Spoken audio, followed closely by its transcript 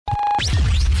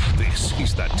This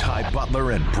is the Ty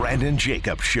Butler and Brandon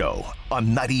Jacobs Show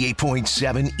on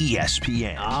 98.7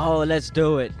 ESPN. Oh, let's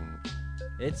do it.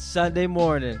 It's Sunday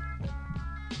morning.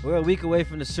 We're a week away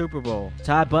from the Super Bowl.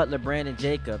 Ty Butler, Brandon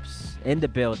Jacobs in the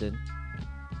building.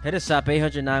 Hit us up,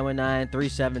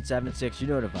 800-919-3776. You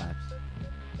know the vibes.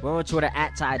 We're on Twitter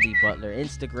at Ty D Butler.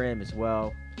 Instagram as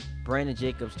well. Brandon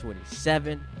Jacobs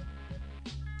 27.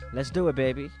 Let's do it,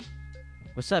 baby.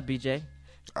 What's up, BJ?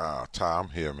 Ty, I'm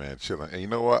here, man, chilling. And you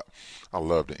know what? I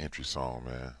love the entry song,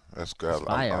 man. That's good. That's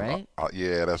fire, right?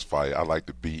 Yeah, that's fire. I like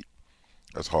the beat.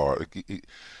 That's hard.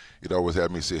 It always had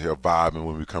me sit here vibing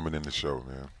when we coming in the show,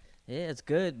 man. Yeah, it's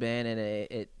good, man, and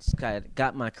it's kind of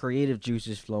got my creative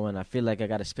juices flowing. I feel like I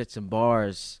got to spit some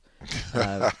bars.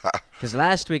 Because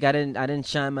last week I didn't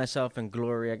shine myself in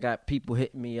glory. I got people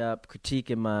hitting me up,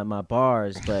 critiquing my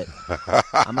bars, but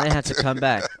I might have to come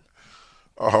back.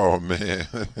 Oh, man.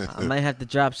 I might have to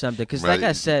drop something because, like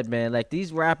I said, man, like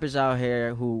these rappers out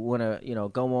here who want to,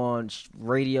 go on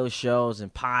radio shows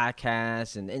and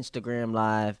podcasts and Instagram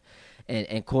Live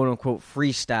and quote-unquote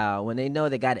freestyle, when they know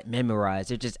they got it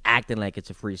memorized, they're just acting like it's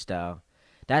a freestyle.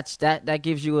 That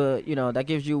gives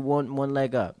you one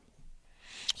leg up.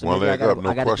 So one leg up, no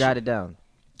question. I got to jot it down.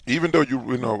 Even though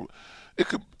it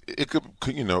could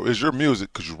it's your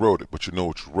music because you wrote it, but you know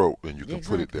what you wrote and you can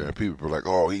put it there, and people be like,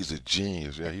 "Oh, he's a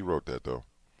genius." Yeah, he wrote that though.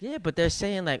 Yeah, but they're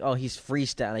saying like, "Oh, he's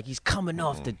freestyle, like he's coming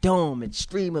off the dome and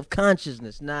stream of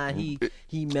consciousness." Nah, he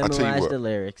memorized the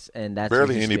lyrics, and that's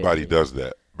barely anybody does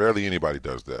that. Barely anybody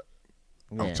does that.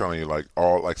 Yeah. I'm telling you, like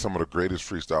some of the greatest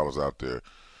freestylers out there,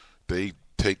 they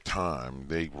take time,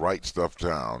 they write stuff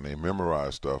down, they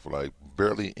memorize stuff. Like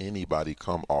barely anybody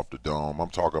come off the dome. I'm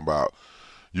talking about.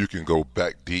 You can go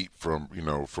back deep from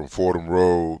Fordham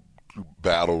Road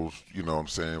battles, you know what I'm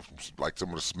saying, like some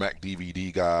of the Smack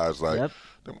DVD guys, like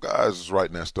them guys is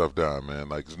writing that stuff down, man.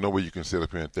 Like there's no way you can sit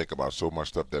up here and think about so much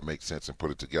stuff that makes sense and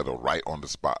put it together right on the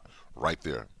spot, right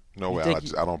there. No way, I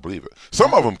don't believe it.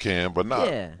 Some of them can, but not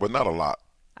a lot.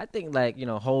 I think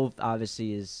Hov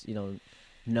obviously is,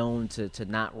 known to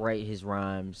not write his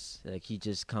rhymes. Like he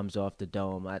just comes off the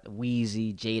dome.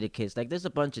 Wheezy, Jadakiss, like there's a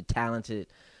bunch of talented,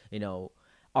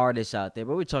 artists out there,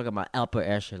 but we're talking about upper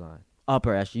echelon.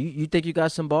 You think you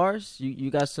got some bars?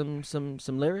 You got some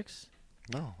lyrics?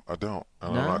 No, I don't.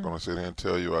 And I'm not going to sit here and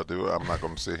tell you I do. I'm not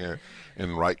going to sit here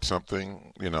and write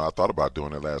something. I thought about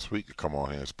doing it last week to come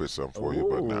on here and spit something for you,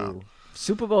 but now.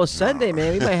 Super Bowl Sunday,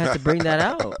 man. We might have to bring that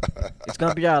out. It's going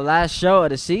to be our last show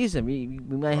of the season. We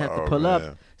might have to pull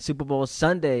up Super Bowl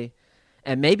Sunday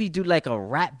and maybe do like a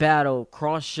rap battle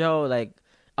cross show, like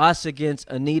us against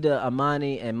Anita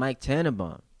Amani and Mike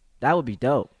Tannenbaum. That would be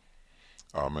dope.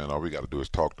 Oh, man, all we got to do is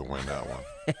talk to win that one.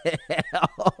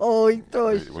 Oh, he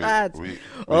throwing shots.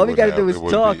 All we got to do is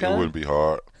talk, huh? It wouldn't be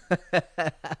hard.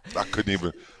 I couldn't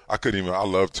even. I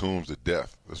love Toombs to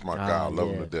death. That's my guy. I love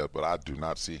him to death, but I do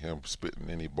not see him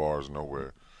spitting any bars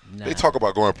nowhere. Nah. They talk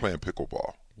about going and playing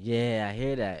pickleball. Yeah, I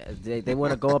hear that. They want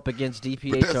to go up against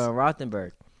DPH and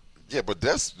Rothenberg. Yeah, but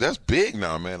that's big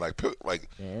now, man. Like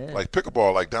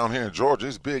pickleball, like down here in Georgia,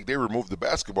 it's big. They removed the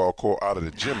basketball court out of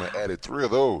the gym and added 3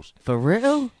 of those. For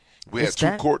real? We had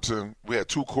two courts in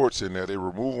there. They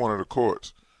removed one of the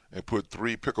courts and put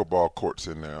 3 pickleball courts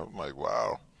in there. I'm like,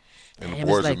 wow. And the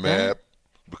boys are mad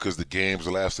because the games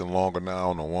are lasting longer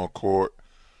now on the one court.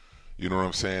 You know what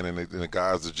I'm saying? And the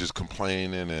guys are just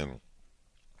complaining and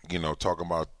talking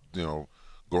about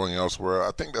going elsewhere.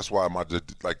 I think that's why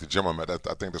the gym I'm at. I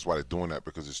think that's why they're doing that,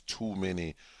 because it's too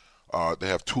many. They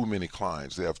have too many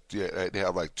clients. They have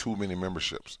like too many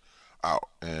memberships out,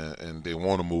 and they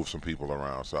want to move some people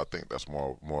around. So I think that's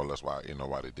more or less why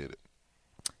why they did it.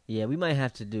 Yeah, we might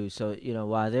have to do so.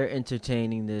 While they're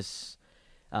entertaining this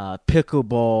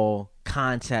pickleball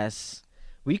contest,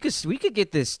 we could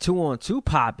get this 2-on-2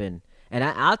 popping, and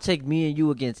I'll take me and you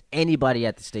against anybody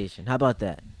at the station. How about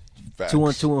that? Facts.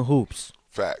 2-on-2 and hoops.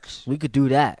 Facts. We could do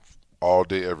that. All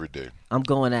day, every day. I'm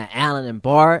going at Alan and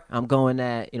Bart. I'm going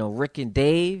at, Rick and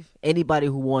Dave. Anybody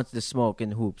who wants to smoke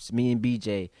in hoops. Me and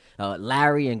BJ.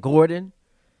 Larry and Gordon.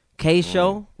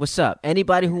 K-Show. What's up?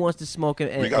 Anybody who wants to smoke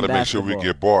in We got to make sure we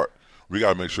give Bart. We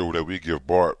got to make sure that we give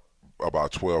Bart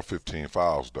about 12, 15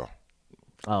 fouls, though.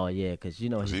 Oh, yeah, because he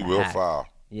will foul.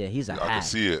 Yeah, he's a hack. I can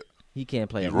see it. He can't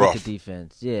play a lick of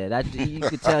defense. Yeah, you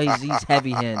can tell he's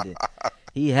heavy-handed.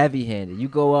 He heavy-handed. You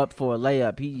go up for a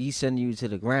layup, he's sending you to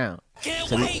the ground.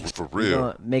 For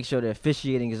real. Make sure the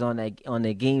officiating is on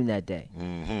their game that day.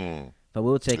 Mm-hmm. But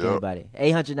we'll take anybody.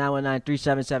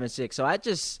 800-919-3776. So I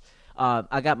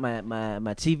got my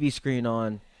TV screen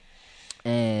on,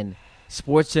 and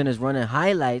SportsCenter's running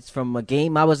highlights from a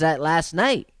game I was at last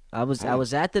night. I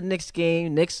was at the Knicks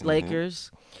game,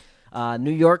 Knicks-Lakers.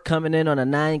 New York coming in on a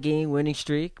 9-game winning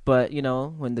streak, but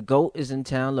when the GOAT is in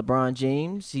town, LeBron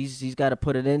James, he's got to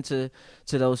put it into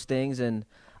those things, and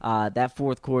that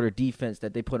fourth quarter defense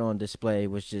that they put on display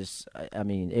was just,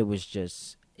 it was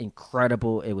just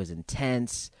incredible. It was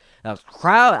intense.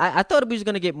 Crowd, I thought we was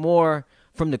going to get more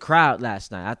from the crowd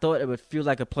last night. I thought it would feel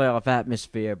like a playoff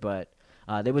atmosphere, but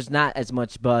there was not as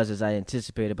much buzz as I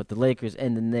anticipated. But the Lakers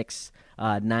and the Knicks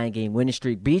 9-game winning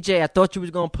streak. BJ, I thought you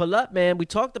was going to pull up, man. We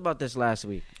talked about this last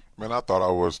week. Man, I thought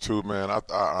I was too, man. I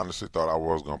honestly thought I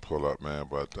was going to pull up, man,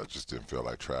 but I just didn't feel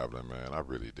like traveling, man. I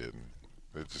really didn't.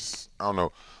 It just, I don't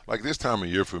know. Like this time of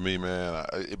year for me, man,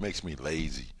 it makes me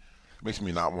lazy. It makes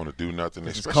me not want to do nothing.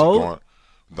 Especially cold?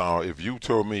 Now, if you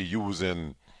told me you was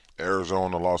in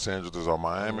Arizona, Los Angeles, or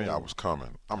Miami, I was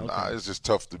coming. It's just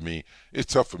tough to me.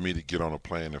 It's tough for me to get on a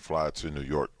plane and fly to New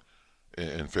York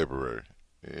in February.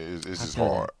 It's just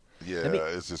hard. Yeah,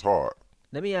 it's just hard.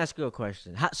 Let me ask you a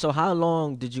question. How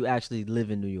long did you actually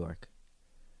live in New York?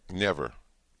 Never.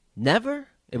 Never?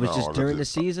 It was just during the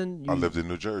season? I lived in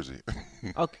New Jersey.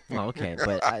 Okay,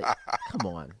 but come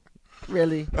on.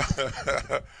 Really?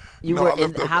 How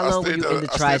long were you in the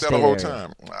tri-state area? I stayed there the whole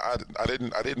time.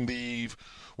 I didn't leave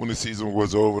when the season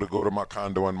was over to go to my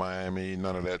condo in Miami.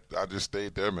 None of that. I just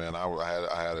stayed there, man. I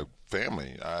had a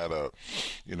family. I had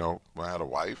a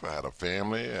wife. I had a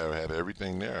family. I had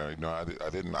everything there.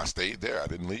 I stayed there. I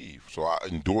didn't leave. So I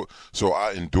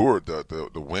endured the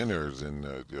winters and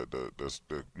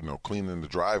the cleaning the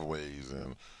driveways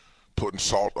and putting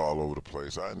salt all over the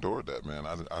place. I endured that, man.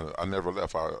 I never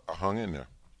left. I hung in there.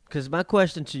 Because my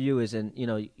question to you is, and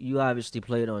you obviously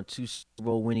played on 2 Super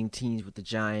Bowl winning teams with the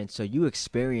Giants, so you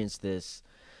experienced this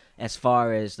as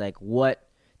far as like what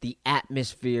the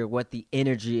atmosphere, what the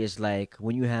energy is like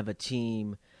when you have a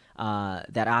team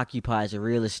that occupies a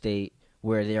real estate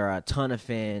where there are a ton of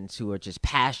fans who are just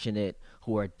passionate,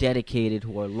 who are dedicated,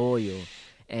 who are loyal,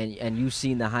 and you've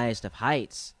seen the highest of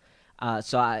heights.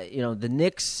 The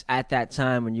Knicks at that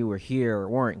time when you were here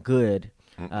weren't good.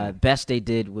 Best they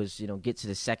did was, get to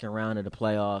the second round of the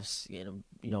playoffs,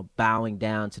 bowing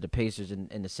down to the Pacers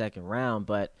in the second round.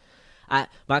 But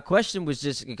my question was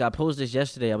just, I posed this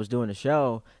yesterday. I was doing a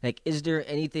show. Like, is there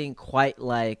anything quite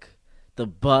like the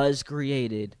buzz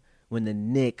created when the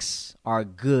Knicks are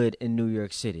good in New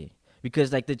York City?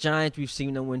 Because, like, the Giants, we've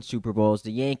seen them win Super Bowls.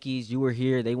 The Yankees, you were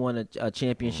here. They won a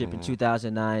championship in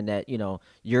 2009 that,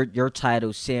 your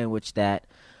title sandwiched that.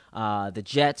 The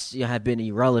Jets have been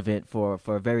irrelevant for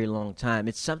a very long time.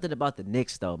 It's something about the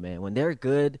Knicks, though, man. When they're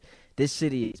good, this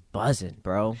city is buzzing,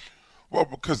 bro. Well,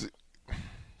 because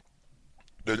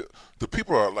the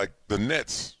people are like the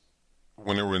Nets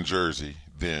when they were in Jersey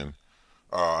then.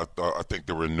 I think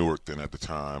they were in Newark then at the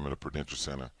time at the Prudential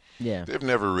Center. Yeah, they've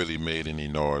never really made any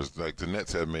noise. Like the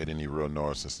Nets haven't made any real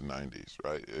noise since the '90s,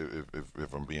 right?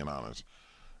 If I'm being honest.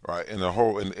 Right, and the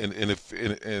whole well,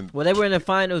 they were in the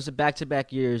finals of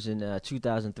back-to-back years in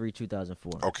 2003,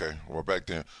 2004. Okay, well back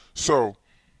then, so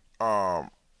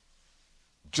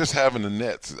just having the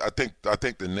Nets, I think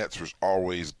the Nets was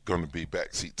always going to be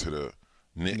backseat to the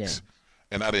Knicks,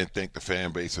 and I didn't think the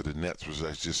fan base of the Nets was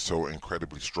just so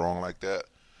incredibly strong like that.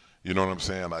 You know what I'm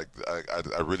saying? Like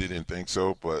I really didn't think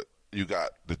so. But you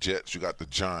got the Jets, you got the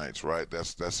Giants, right?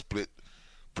 That's split.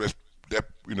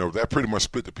 That pretty much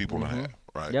split the people in half,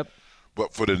 right? Yep.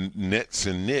 But for the Nets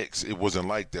and Knicks, it wasn't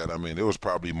like that. I mean, there was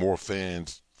probably more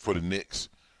fans for the Knicks,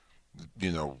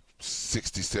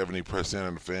 60, 70%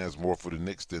 of the fans more for the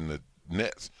Knicks than the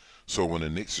Nets. So when the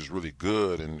Knicks is really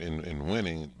good and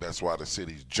winning, that's why the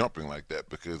city's jumping like that,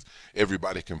 because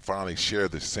everybody can finally share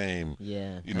the same,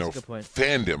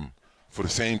 fandom for the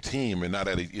same team, and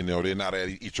they're not at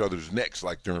each other's necks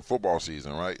like during football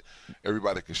season, right?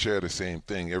 Everybody can share the same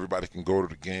thing. Everybody can go to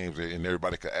the games, and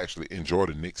everybody can actually enjoy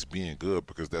the Knicks being good,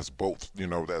 because that's both,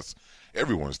 that's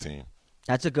everyone's team.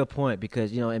 That's a good point,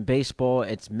 because, in baseball,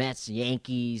 it's Mets,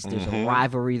 Yankees. There's a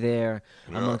rivalry there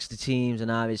amongst the teams, and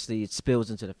obviously it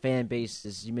spills into the fan base.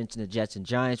 As you mentioned, the Jets and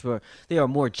Giants, where there are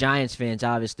more Giants fans,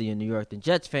 obviously, in New York than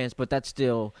Jets fans, but that's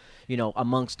still,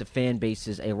 amongst the fan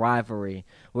bases, a rivalry.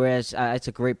 Whereas it's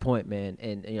a great point, man.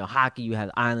 And, hockey, you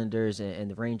have Islanders and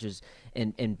the Rangers.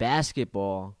 In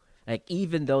basketball, like,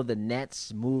 even though the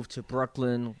Nets moved to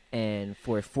Brooklyn and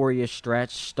for a 4-year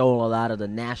stretch stole a lot of the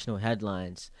national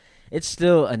headlines, it's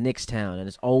still a Knicks town, and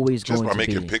it's always going to be. Just by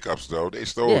making pickups, though. They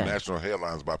stole national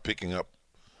headlines by picking up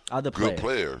other good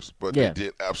players, but they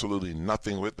did absolutely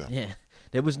nothing with them. Yeah.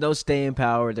 There was no staying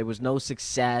power. There was no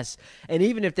success. And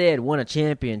even if they had won a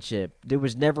championship, there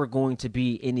was never going to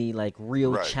be any like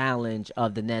real challenge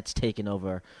of the Nets taking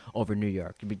over New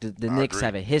York. The Knicks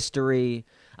have a history.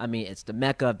 I mean, it's the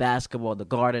mecca of basketball, the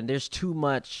Garden. There's too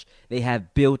much they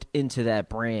have built into that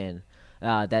brand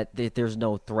that there's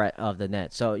no threat of the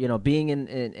Nets. So, being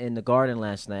in the Garden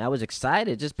last night, I was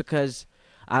excited just because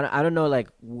I don't know, like,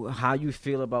 how you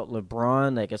feel about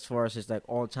LeBron, like, as far as his, like,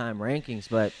 all-time rankings,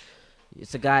 but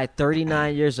it's a guy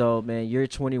 39 years old, man. You're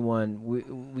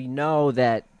 21. We know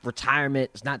that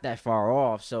retirement is not that far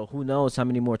off, so who knows how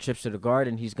many more trips to the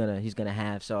Garden he's gonna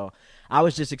have. So I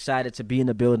was just excited to be in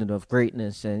the building of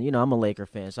greatness, and I'm a Laker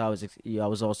fan, so I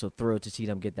was also thrilled to see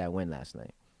them get that win last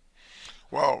night.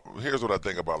 Well, here's what I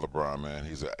think about LeBron, man.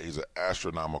 He's an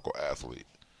astronomical athlete.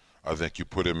 I think you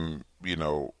put him,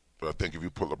 I think if you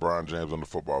put LeBron James on the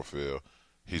football field,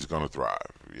 he's going to thrive.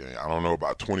 I don't know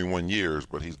about 21 years,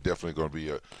 but he's definitely going to be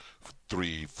a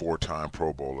 3-4-time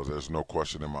Pro Bowler. There's no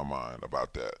question in my mind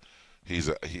about that. He's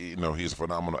a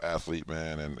phenomenal athlete,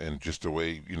 man, and just the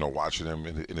way, watching him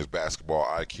in his basketball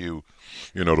IQ,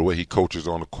 the way he coaches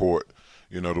on the court,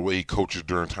 the way he coaches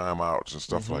during timeouts and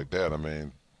stuff like that. I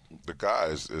mean, the guy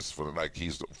is like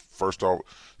he's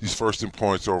first in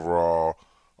points overall,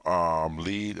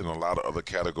 lead in a lot of other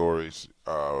categories.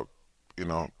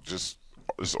 Just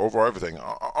over everything.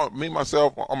 Me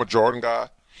myself, I'm a Jordan guy,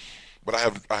 but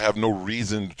I have no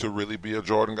reason to really be a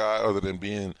Jordan guy other than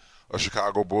being a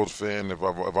Chicago Bulls fan. If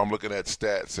I'm looking at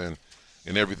stats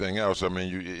and everything else, I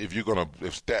mean, if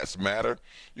stats matter,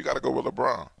 you got to go with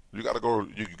LeBron. You got to go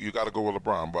with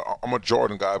LeBron. But I'm a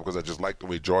Jordan guy because I just like the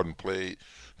way Jordan played.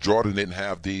 Jordan didn't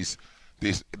have these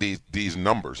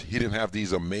numbers. He didn't have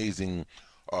these amazing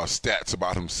stats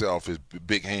about himself. His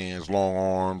big hands, long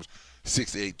arms,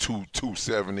 6'8",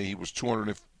 270. He was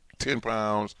 210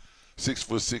 pounds,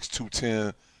 6'6",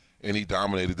 210, and he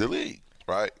dominated the league,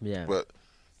 right? Yeah. But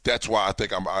that's why I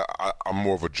think I'm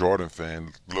more of a Jordan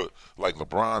fan. Look, like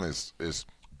LeBron is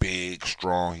big,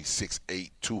 strong. He's 6'8",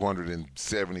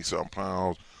 270-something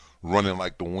pounds, running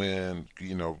like the wind,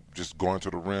 just going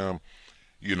to the rim,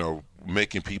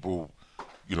 making people,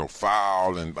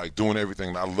 foul and like doing everything.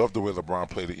 And I love the way LeBron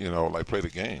played it, play the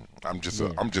game. I'm just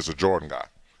a Jordan guy.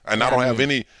 And I don't have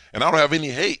any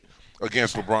hate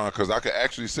against LeBron because I could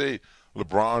actually say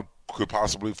LeBron could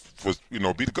possibly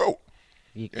be the GOAT.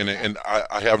 And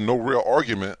I have no real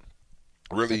argument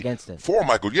really against it. For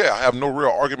Michael. Yeah, I have no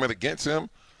real argument against him,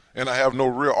 and I have no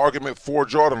real argument for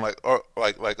Jordan.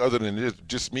 Like other than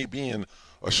just me being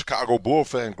a Chicago Bull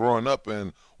fan growing up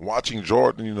and watching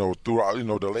Jordan, throughout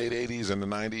the late '80s and the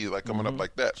 '90s, like coming up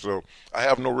like that. So I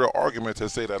have no real argument to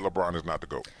say that LeBron is not the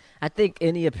GOAT. I think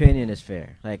any opinion is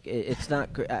fair. Like it's not.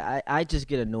 I just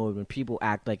get annoyed when people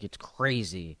act like it's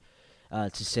crazy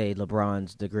to say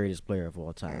LeBron's the greatest player of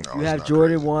all time. No, you have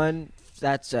Jordan crazy. 1.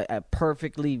 That's a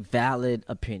perfectly valid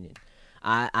opinion.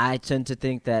 I tend to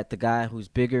think that the guy who's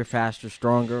bigger, faster,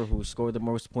 stronger, who scored the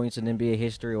most points in NBA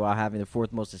history while having the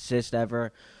 4th most assists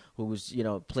ever, who was,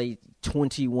 played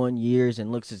 21 years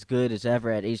and looks as good as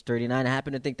ever at age 39. I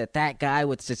happen to think that guy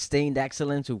with sustained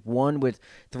excellence who won with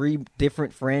 3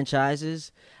 different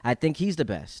franchises, I think he's the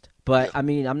best. But, I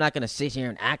mean, I'm not going to sit here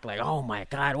and act like, oh, my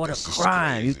God, what a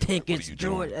crime. You think it's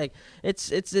Jordan. Like,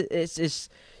 it's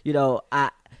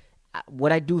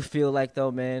what I do feel like,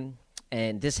 though, man,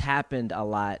 and this happened a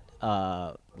lot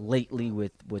lately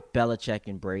with Belichick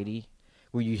and Brady,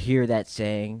 where you hear that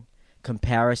saying,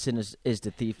 comparison is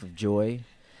the thief of joy.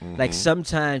 Mm-hmm. Like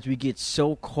sometimes we get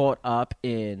so caught up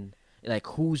in like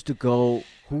who's the GOAT,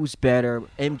 who's better,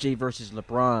 MJ versus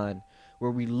LeBron,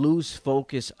 where we lose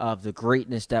focus of the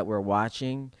greatness that we're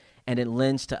watching, and it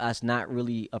lends to us not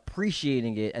really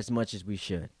appreciating it as much as we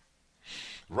should.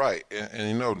 Right,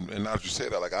 and now that you say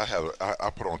that, like I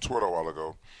put on Twitter a while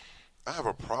ago, I have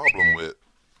a problem with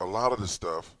a lot of the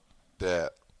stuff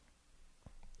that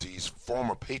these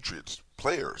former Patriots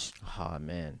players are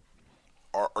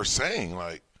saying,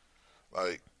 like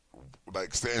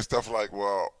saying stuff like,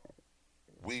 well,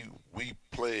 we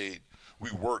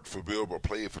worked for Bill but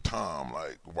played for Tom.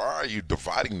 Like, why are you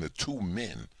dividing the two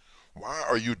men? Why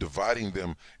are you dividing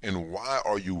them, and why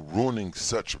are you ruining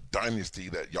such a dynasty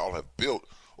that y'all have built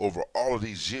over all of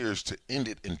these years to end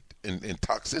it in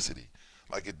toxicity?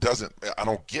 Like, it doesn't – I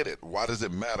don't get it. Why does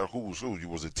it matter who's who? You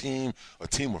was a team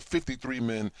of 53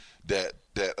 men that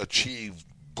achieved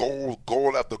goal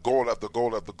after goal after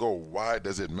goal after goal. Why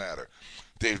does it matter?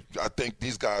 I think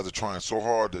these guys are trying so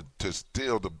hard to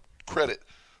steal the credit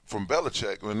from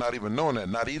Belichick and not even knowing that.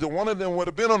 Not either one of them would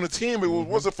have been on the team if it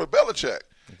wasn't for Belichick.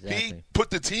 Exactly. He put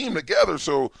the team together.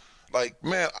 So, like,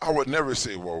 man, I would never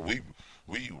say, well,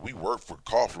 we worked for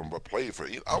Coughlin but played for.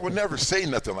 I would never say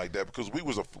nothing like that because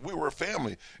we were a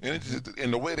family, and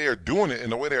the way they're doing it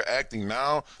and the way they're acting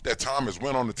now that Thomas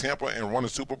went on to Tampa and won the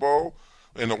Super Bowl.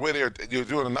 And the way they're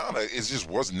doing it now, it just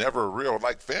was never a real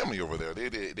family over there.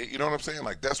 They you know what I'm saying?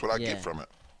 Like that's what I get from it.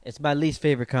 It's my least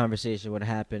favorite conversation what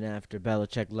happened after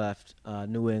Belichick left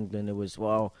New England. It was,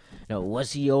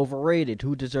 was he overrated?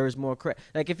 Who deserves more credit?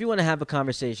 Like, if you want to have a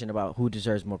conversation about who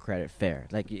deserves more credit, fair.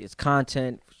 Like, it's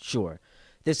content, sure.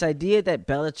 This idea that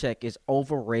Belichick is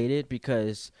overrated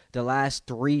because the last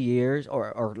 3 years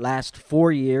or last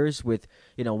 4 years with,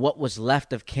 what was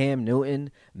left of Cam Newton,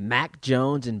 Mac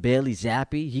Jones, and Bailey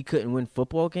Zappi, he couldn't win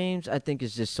football games, I think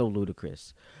is just so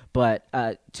ludicrous. But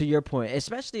to your point,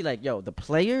 especially the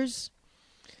players,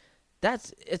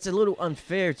 it's a little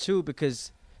unfair too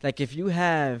because if you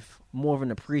have more of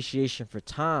an appreciation for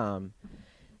Tom,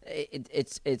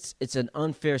 it's an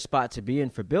unfair spot to be in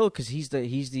for Bill because he's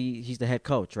the head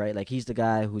coach, right? Like he's the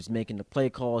guy who's making the play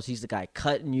calls, he's the guy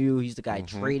cutting you, he's the guy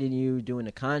trading you, doing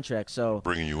the contract. So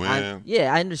bringing you in.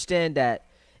 I understand that.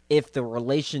 If the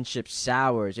relationship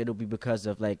sours, it'll be because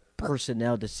of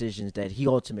personnel decisions that he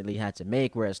ultimately had to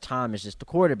make, whereas Tom is just the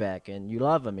quarterback and you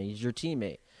love him and he's your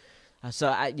teammate. So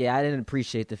I didn't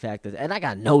appreciate the fact that, and I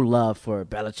got no love for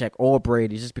Belichick or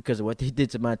Brady just because of what they did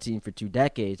to my team for 2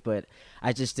 decades. But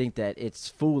I just think that it's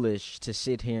foolish to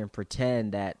sit here and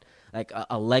pretend that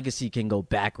a legacy can go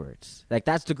backwards.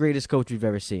 That's the greatest coach we've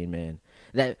ever seen, man.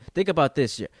 Think about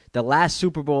this year, the last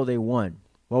Super Bowl they won.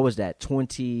 What was that,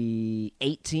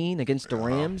 2018 against the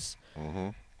Rams? Mm-hmm.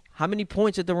 How many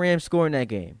points did the Rams score in that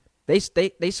game? They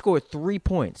scored 3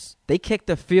 points. They kicked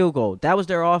a field goal. That was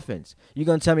their offense. You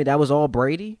going to tell me that was all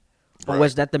Brady? Or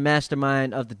was that the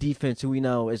mastermind of the defense who we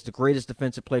know is the greatest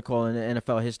defensive play caller in the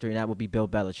NFL history, and that would be Bill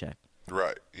Belichick?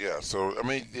 Right, yeah. So, I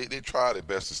mean, they try their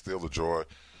best to steal the joy.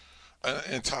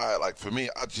 And Ty, for me,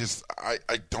 I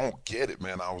don't get it,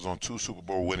 man. I was on 2 Super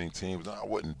Bowl winning teams, and I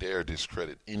wouldn't dare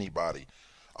discredit anybody.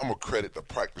 I'm going to credit the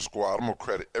practice squad. I'm going to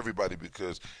credit everybody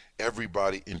because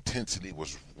everybody intensity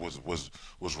was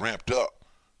ramped up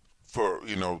for,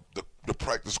 the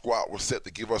practice squad was set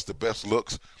to give us the best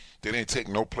looks. They didn't take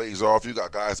no plays off. You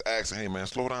got guys asking, hey, man,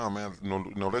 slow down, man.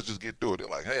 No, let's just get through it. They're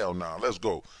like, hell no, let's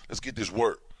go. Let's get this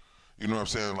work. You know what I'm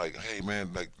saying? Hey,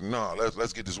 man,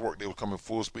 let's get this work. They were coming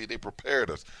full speed. They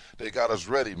prepared us. They got us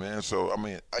ready, man. So, I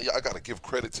mean, I got to give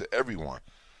credit to everyone.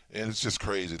 And it's just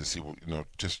crazy to see,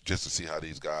 just to see how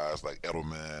these guys like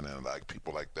Edelman and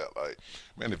people like that,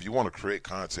 man, if you want to create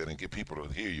content and get people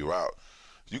to hear you out,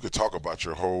 you could talk about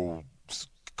your whole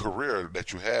career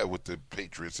that you had with the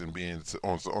Patriots and being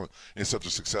in such a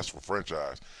successful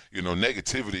franchise.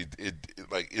 Negativity it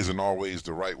isn't always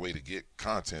the right way to get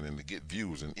content and to get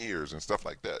views and ears and stuff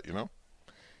like that.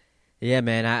 Yeah,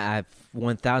 man, I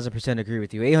 1,000% agree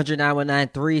with you.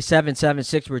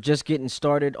 800-919-3776. We're just getting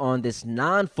started on this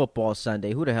non-football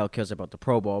Sunday. Who the hell cares about the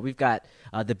Pro Bowl? We've got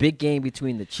the big game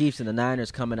between the Chiefs and the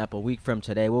Niners coming up a week from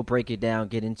today. We'll break it down,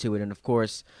 get into it, and, of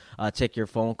course, take your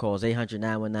phone calls,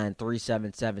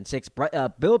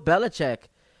 800-919-3776. Bill Belichick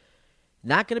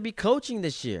not going to be coaching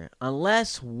this year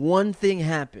unless one thing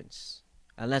happens.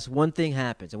 And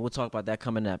we'll talk about that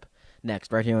coming up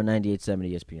next right here on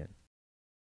 98.7 ESPN.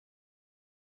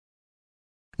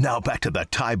 Now back to the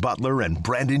Ty Butler and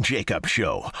Brandon Jacob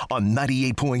Show on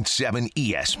 98.7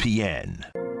 ESPN.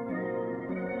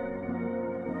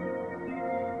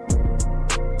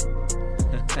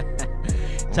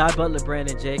 Ty Butler,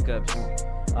 Brandon Jacobs,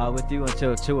 with you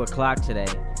until 2 o'clock today.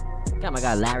 Got my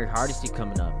guy Larry Hardesty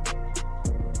coming up.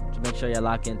 So make sure you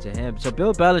lock into him. So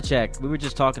Bill Belichick, we were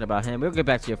just talking about him. We'll get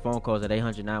back to your phone calls at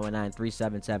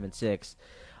 800-919-3776.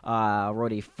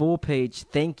 Wrote a full-page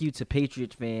thank you to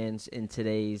Patriot fans in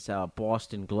today's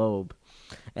Boston Globe,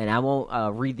 and I won't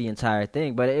read the entire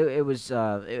thing, but it was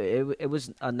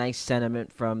a nice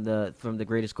sentiment from the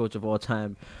greatest coach of all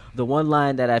time. The one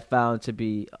line that I found to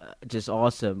be just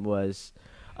awesome was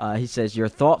he says, "Your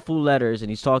thoughtful letters,"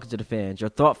 and he's talking to the fans. "Your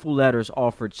thoughtful letters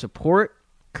offered support,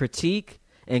 critique,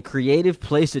 and creative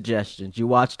play suggestions you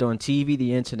watched on TV,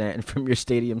 the internet, and from your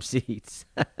stadium seats."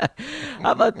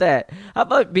 How about that? How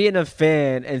about being a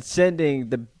fan and sending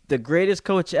the greatest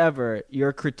coach ever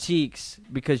your critiques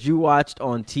because you watched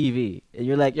on TV? And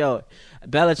you're like, yo,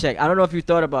 Belichick, I don't know if you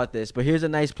thought about this, but here's a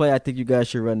nice play I think you guys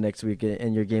should run next week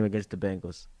in your game against the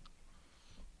Bengals.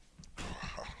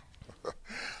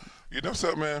 You know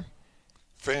something, man?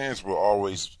 Fans will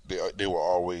always they will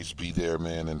always be there,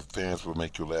 man, and fans will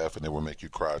make you laugh and they will make you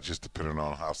cry, just depending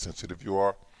on how sensitive you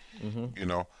are.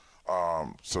 Mm-hmm.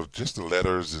 So just the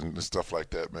letters and stuff like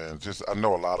that, man. I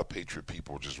know a lot of Patriot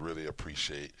people just really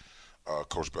appreciate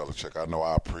Coach Belichick. I know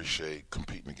I appreciate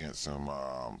competing against him.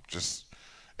 Just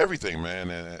everything, man.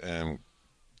 And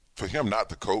for him not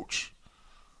to coach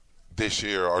this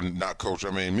year or not coach,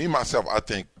 I mean, me, myself, I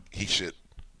think he should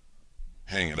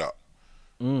hang it up.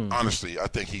 Honestly, I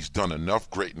think he's done enough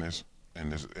greatness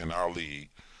in our league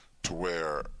to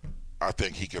where I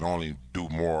think he can only do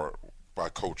more by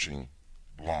coaching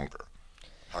longer.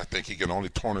 I think he can only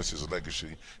tarnish his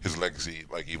legacy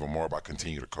like even more by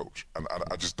continuing to coach.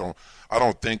 I just don't. I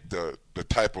don't think the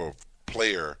type of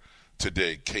player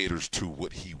today caters to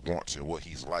what he wants and what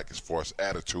he's like as far as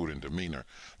attitude and demeanor.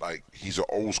 Like, he's an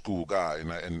old school guy,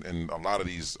 and a lot of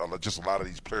these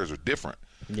players are different.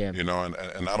 Yeah. You know,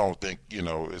 and I don't think, you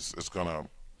know, it's gonna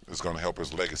help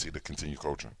his legacy to continue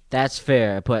coaching. That's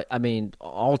fair, but I mean,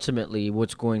 ultimately,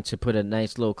 what's going to put a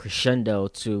nice little crescendo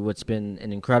to what's been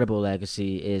an incredible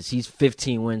legacy is he's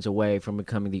 15 wins away from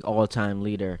becoming the all-time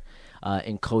leader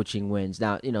in coaching wins.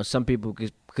 Now, you know, some people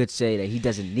could say that he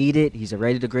doesn't need it; he's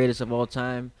already the greatest of all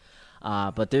time.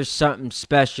 But there's something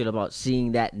special about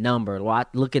seeing that number,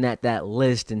 looking at that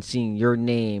list, and seeing your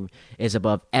name is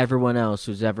above everyone else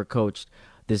who's ever coached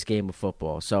this game of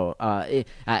football. So I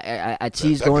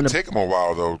teased going to take him a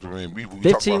while, though. I mean, we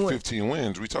talk about 15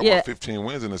 wins. We talk about 15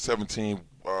 wins in the 17.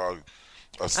 I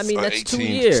mean, that's 18, 2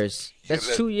 years.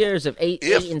 That's 2 years of 8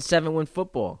 and 7 win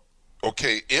football.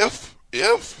 Okay, if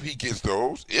he gets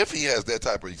those, if he has that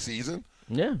type of season,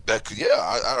 I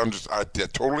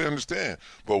totally understand.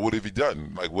 But what if he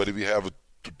doesn't? Like, what if he have a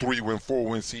 3-win,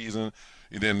 4-win season,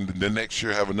 and then the next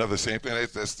year have another same thing?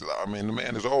 I mean, the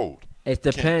man is old. It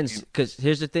depends, because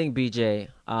here's the thing, BJ.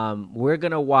 We're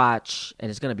going to watch,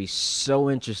 and it's going to be so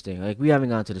interesting. Like, we haven't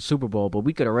gone to the Super Bowl, but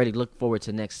we could already look forward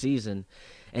to next season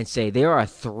and say there are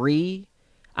 3,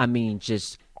 I mean,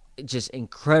 just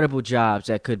incredible jobs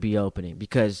that could be opening,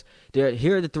 because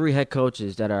here are the 3 head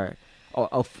coaches that are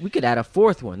we could add a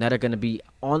 4th one that are going to be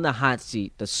on the hot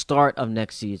seat the start of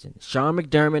next season. Sean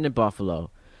McDermott in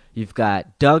Buffalo. You've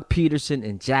got Doug Peterson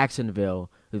in Jacksonville.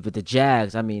 With the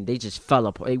Jags, I mean, they just fell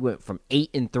apart. They went from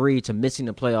 8-3 to missing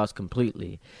the playoffs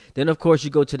completely. Then, of course, you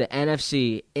go to the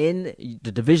NFC in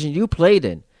the division you played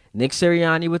in. Nick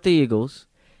Sirianni with the Eagles,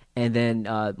 and then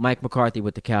Mike McCarthy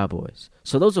with the Cowboys.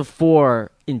 So those are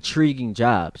 4 intriguing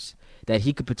jobs that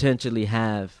he could potentially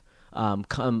have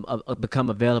become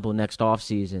available next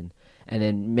offseason, and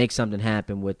then make something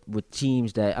happen with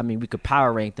teams that, I mean, we could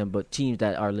power rank them, but teams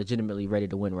that are legitimately ready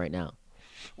to win right now.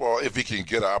 Well, if he can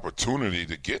get an opportunity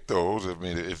to get those, I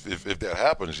mean, if that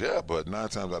happens, yeah. But 9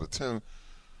 times out of 10,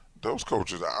 those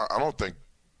coaches, I don't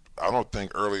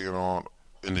think early on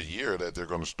in the year that they're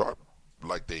going to start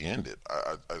like they ended.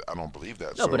 I don't believe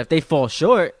that. No, but if they fall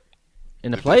short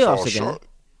in the playoffs again.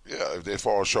 If they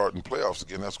fall short in playoffs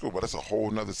again, that's cool. But that's a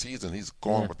whole nother season. He's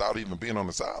gone without even being on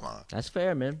the sideline. That's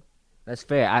fair, man. That's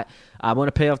fair. I want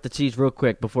to pay off the tease real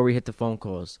quick before we hit the phone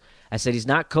calls. I said he's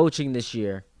not coaching this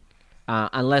year.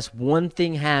 Unless one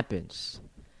thing happens.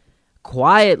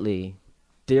 Quietly,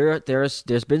 there's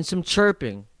been some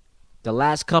chirping the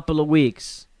last couple of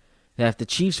weeks that if the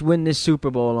Chiefs win this Super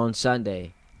Bowl on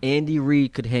Sunday, Andy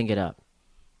Reid could hang it up.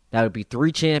 That would be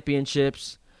 3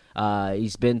 championships.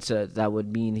 That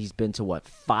would mean he's been to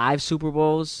 5 Super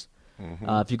Bowls? Mm-hmm.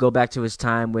 If you go back to his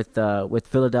time with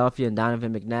Philadelphia and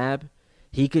Donovan McNabb,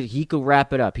 he could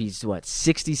wrap it up. He's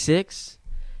 66?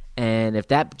 And if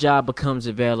that job becomes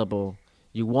available,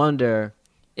 you wonder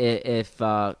if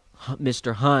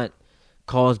Mr. Hunt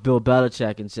calls Bill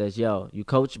Belichick and says, yo, you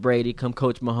coach Brady, come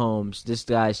coach Mahomes. This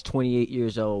guy's 28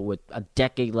 years old with a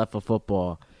decade left of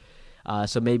football.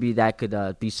 So maybe that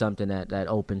could be something that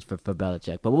opens for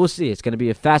Belichick. But we'll see. It's going to be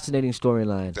a fascinating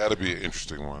storyline. That'll be an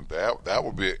interesting one.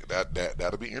 That'll be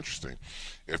interesting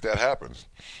if that happens.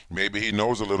 Maybe he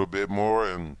knows a little bit more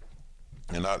and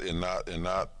not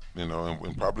you know,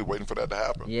 and probably waiting for that to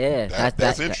happen. Yeah,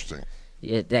 that's interesting.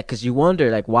 Because you wonder,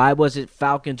 like, why was it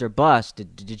Falcons or bust?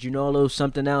 Did you know a little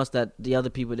something else that the other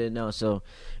people didn't know? So,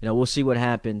 you know, we'll see what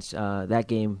happens. That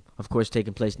game, of course,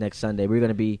 taking place next Sunday. We're going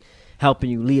to be helping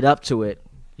you lead up to it.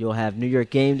 You'll have New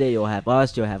York Game Day. You'll have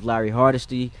us. You'll have Larry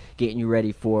Hardesty getting you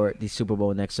ready for the Super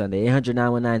Bowl next Sunday.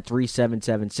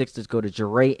 800-919-3776. Let's go to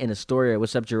Jeray in Astoria.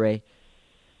 What's up, Jeray?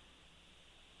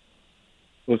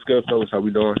 What's good, fellas? How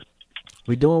we doing?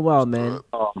 We doing well, man.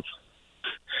 All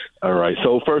right.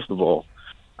 So first of all,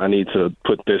 I need to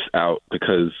put this out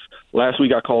because last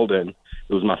week I called in.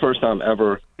 It was my first time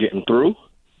ever getting through,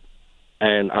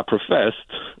 and I professed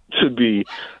to be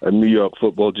a New York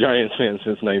Football Giants fan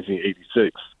since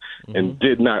 1986 and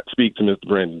did not speak to Mr.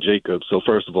 Brandon Jacobs. So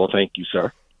first of all, thank you,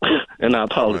 sir. And I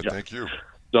apologize. Thank you.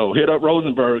 So hit up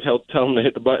Rosenberg, tell him to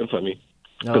hit the button for me.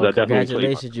 No,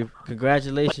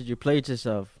 congratulations, you played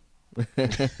yourself.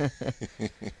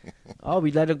 Oh,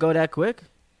 we let him go that quick?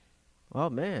 Oh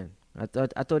man, I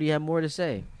thought he had more to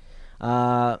say.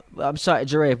 I'm sorry,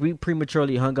 Jere, if we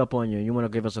prematurely hung up on you and you want to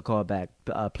give us a call back,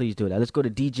 please do that. Let's go to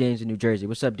D. James in New Jersey.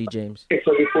 What's up, D. James?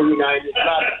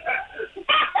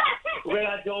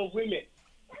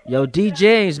 Yo, D.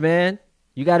 James, man,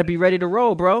 you got to be ready to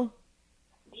roll, bro.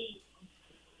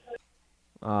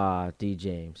 D.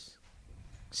 James.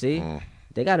 See?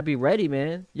 They got to be ready,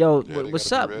 man. Yo,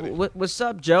 what's up? What's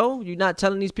up, Joe? You not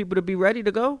telling these people to be ready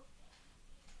to go?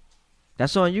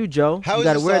 That's on you, Joe. You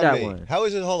got to wear that one. How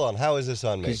is it? Hold on. How is this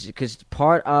on me? Because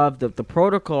part of the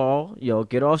protocol,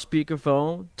 get off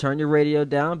speakerphone, turn your radio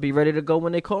down, be ready to go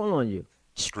when they call on you.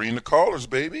 Screen the callers,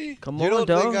 baby. Come on, You don't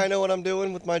dog. think I know what I'm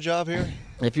doing with my job here?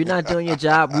 If you're not doing your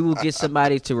job, we will get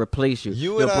somebody to replace you.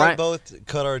 You and I both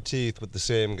cut our teeth with the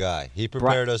same guy. He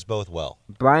prepared us both well.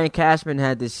 Brian Cashman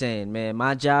had this saying, man,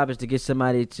 my job is to get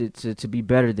somebody to be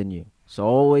better than you. So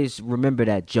always remember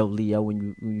that, Joe Leo,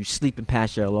 when you sleeping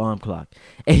past your alarm clock.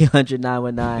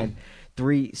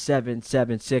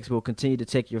 800-919-3776. We'll continue to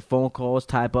take your phone calls.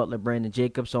 Ty Butler, Brandon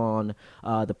Jacobs on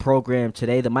the program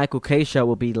today. The Michael K. Show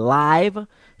will be live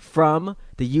from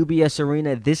the UBS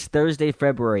Arena this Thursday,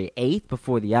 February 8th,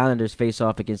 before the Islanders face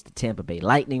off against the Tampa Bay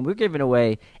Lightning. We're giving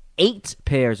away 8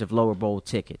 pairs of lower bowl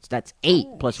tickets. That's 8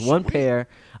 plus 1 pair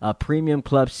of premium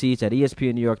club seats at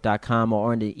ESPNNewYork.com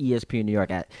or on the ESPN New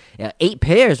York at 8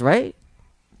 pairs, right?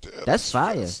 Yeah, that's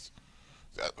fire.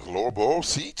 Lower bowl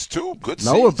seats too. Good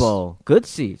lower seats. Bowl, good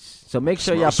seats. So make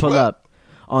sure y'all pull up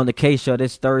on the K Show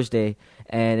this Thursday.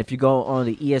 And if you go on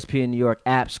the ESPN New York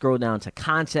app, scroll down to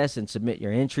contest and submit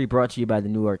your entry. Brought to you by the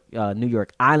New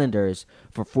York Islanders.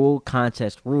 For full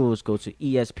contest rules, go to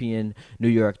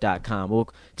ESPNNewYork.com. We'll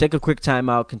take a quick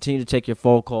timeout, continue to take your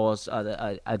phone calls.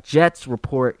 A Jets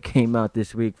report came out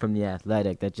this week from The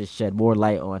Athletic that just shed more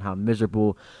light on how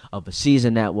miserable of a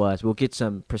season that was. We'll get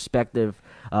some perspective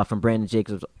from Brandon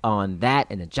Jacobs on that.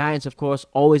 And the Giants, of course,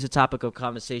 always a topic of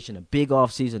conversation, a big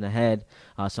offseason ahead.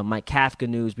 Some Mike Kafka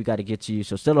news we got to get to you.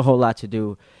 So still a whole lot to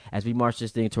do as we march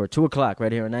this thing toward 2 o'clock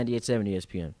right here on 98.7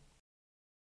 ESPN.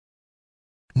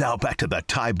 Now back to the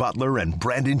Ty Butler and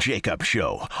Brandon Jacobs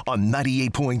Show on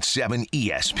 98.7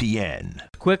 ESPN.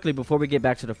 Quickly, before we get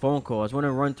back to the phone calls, I want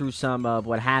to run through some of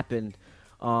what happened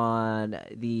on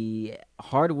the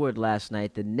hardwood last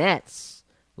night. The Nets,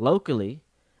 locally,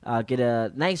 get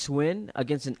a nice win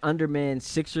against an undermanned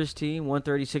Sixers team,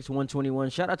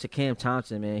 136-121. Shout out to Cam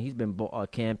Thompson, man. He's been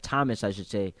Cam Thomas, I should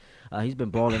say. He's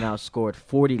been balling out. Scored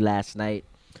 40 last night.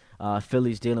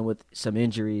 Philly's dealing with some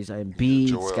injuries. Embiid,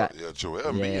 Joel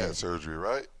Embiid had surgery,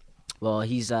 right? Well,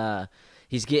 he's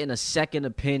getting a second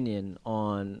opinion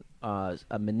on a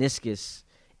meniscus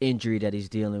injury that he's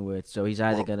dealing with. So he's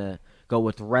either gonna go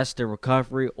with rest and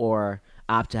recovery or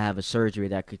opt to have a surgery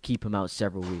that could keep him out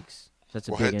several weeks. That's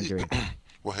a big injury.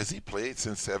 Has he played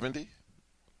since 70?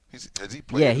 Has he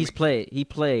played? Yeah, he's played. He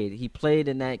played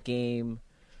in that game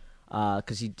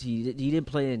because he didn't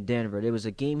play in Denver. There was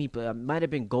a game he played. Might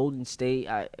have been Golden State.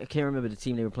 I can't remember the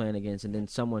team they were playing against. And then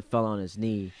someone fell on his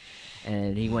knee,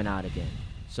 and he went out again.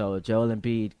 So Joel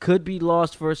Embiid could be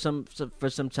lost for some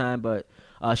time, but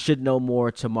should know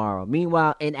more tomorrow.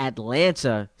 Meanwhile, in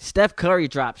Atlanta, Steph Curry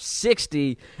dropped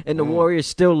 60, and the Warriors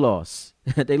still lost.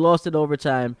 They lost in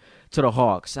overtime to the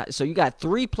Hawks. So you got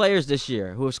 3 players this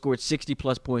year who have scored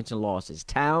 60-plus points in losses.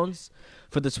 Towns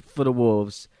for the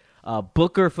Wolves,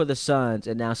 Booker for the Suns,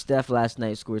 and now Steph last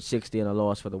night scored 60 in a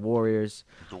loss for the Warriors.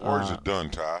 The Warriors are done,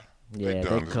 Ty. Yeah, they're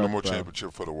done. There's no more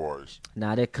championship for the Warriors.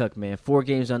 Nah, they're cooked, man. 4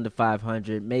 games under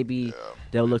 500. Maybe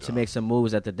they'll look to make some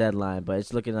moves at the deadline, but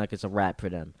it's looking like it's a wrap for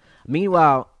them.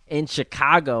 Meanwhile, in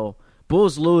Chicago,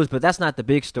 Bulls lose, but that's not the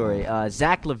big story.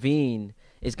 Zach LaVine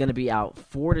is going to be out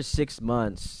 4 to 6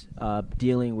 months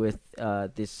dealing with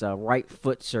this right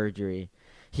foot surgery.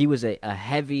 He was a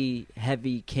heavy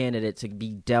candidate to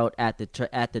be dealt at the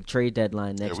trade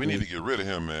deadline next week. Yeah, we need to get rid of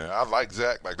him, man. I like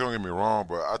Zach. Like, don't get me wrong,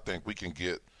 but I think we can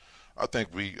get. I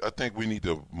think we need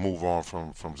to move on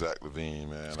from Zach LaVine,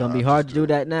 man. It's gonna be hard to do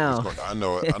that now. I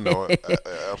know it.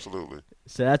 Absolutely.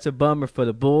 So that's a bummer for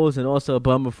the Bulls, and also a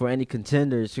bummer for any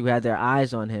contenders who had their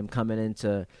eyes on him coming in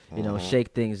to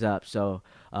shake things up. So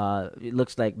it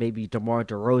looks like maybe DeMar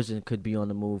DeRozan could be on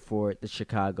the move for the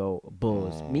Chicago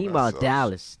Bulls. Meanwhile,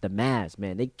 Dallas, the Mavs,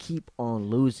 man, they keep on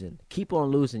losing.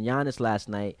 Giannis last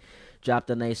night dropped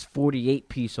a nice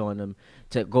 48-piece on them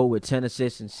to go with 10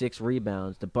 assists and 6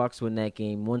 rebounds. The Bucks win that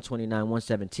game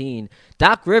 129-117.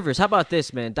 Doc Rivers, how about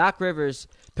this, man? Doc Rivers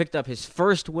picked up his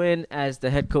first win as the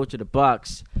head coach of the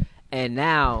Bucks, and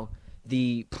now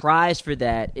the prize for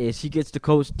that is he gets to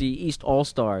coach the East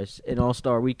All-Stars in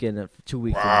All-Star Weekend for 2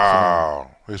 weeks. Wow.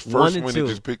 His first win he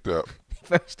just picked up.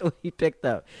 First one he picked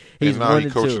up. He's and now 1 he's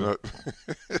and 2. coaching up.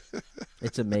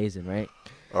 It's amazing, right?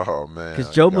 Oh, man.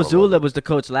 Because Joe Mazzulla was the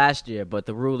coach last year, but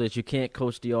the rule is you can't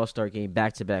coach the All-Star game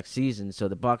back-to-back seasons. So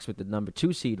the Bucks with the number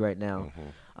 2 seed right now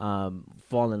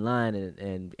fall in line,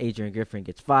 and Adrian Griffin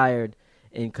gets fired.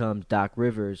 In comes Doc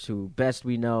Rivers, who best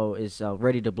we know is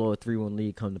ready to blow a 3-1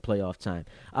 lead come to playoff time.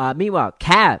 Meanwhile,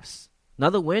 Cavs,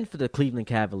 another win for the Cleveland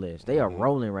Cavaliers. They are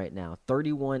rolling right now,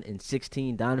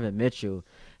 31-16. Donovan Mitchell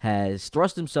has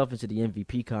thrust himself into the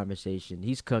MVP conversation.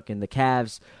 He's cooking. The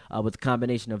Cavs, with the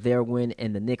combination of their win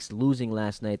and the Knicks losing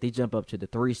last night, they jump up to the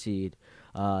 3 seed.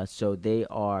 So they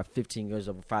are 15 years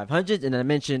over 500. And I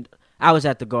mentioned I was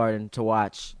at the Garden to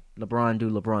watch LeBron do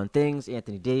LeBron things.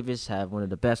 Anthony Davis have one of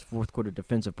the best fourth-quarter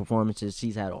defensive performances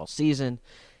he's had all season.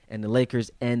 And the Lakers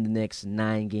end the Knicks'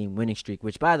 9-game winning streak,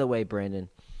 which, by the way, Brandon,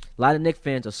 a lot of Knicks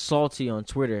fans are salty on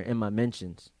Twitter in my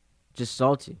mentions. Just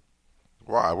salty.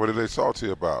 Why? What are they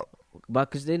salty about?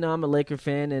 Because they know I'm a Laker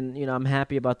fan, and I'm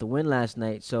happy about the win last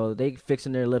night. So they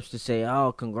fixing their lips to say,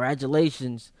 "Oh,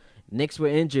 congratulations, Knicks were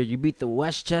injured. You beat the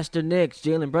Westchester Knicks,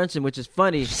 Jalen Brunson," which is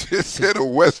funny. Said the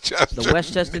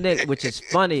Westchester Knicks, which is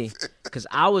funny because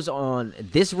I was on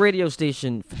this radio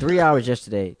station for 3 hours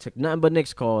yesterday. Took nothing but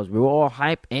Knicks calls. We were all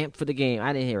hype, amped for the game.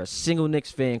 I didn't hear a single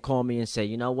Knicks fan call me and say,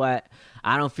 "You know what?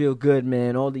 I don't feel good,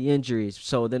 man. All the injuries."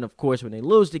 So then, of course, when they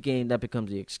lose the game, that becomes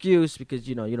the excuse because,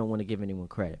 you don't want to give anyone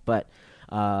credit. But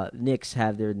Knicks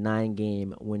have their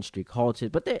 9-game win streak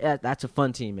halted. But that's a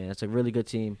fun team, man. It's a really good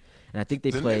team. And I think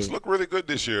they play. Knicks look really good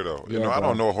this year, though. Yeah, I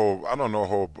don't know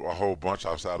a whole bunch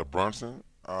outside of Brunson.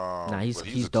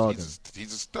 He's dogging.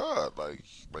 He's a stud. Like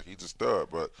he's a stud.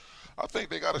 But I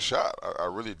think they got a shot. I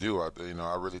really do. I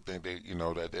really think they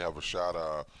that they have a shot.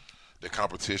 The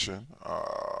competition,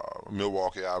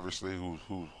 Milwaukee, obviously,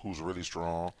 who's really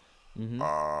strong.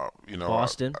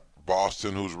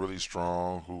 Boston, who's really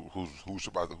strong.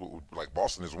 Like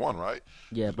Boston is one, right?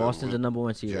 Yeah, Boston's the number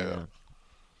 1 seed right now.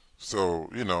 So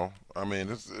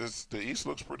it's the East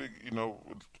looks pretty.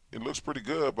 It looks pretty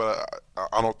good, but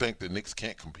I don't think the Knicks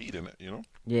can't compete in it.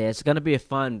 Yeah, it's gonna be a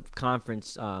fun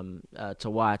conference to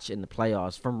watch in the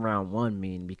playoffs from round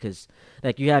 1. Because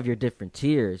you have your different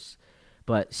tiers.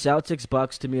 But Celtics,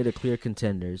 Bucks, to me, are the clear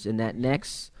contenders. In that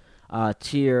next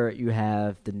tier, you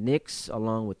have the Knicks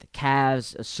along with the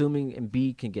Cavs, assuming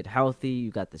Embiid can get healthy.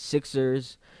 You got the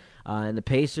Sixers and the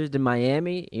Pacers. In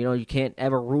Miami, you can't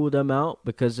ever rule them out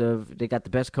because they got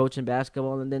the best coach in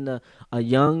basketball. And then a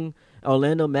young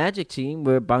Orlando Magic team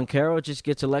where Banchero just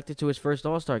gets elected to his first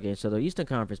All-Star game. So the Eastern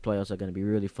Conference playoffs are going to be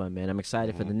really fun, man. I'm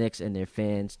excited for the Knicks and their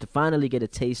fans to finally get a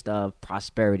taste of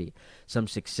prosperity, some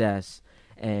success.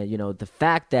 And, the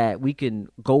fact that we can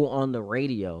go on the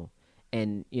radio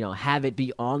and, have it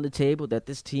be on the table that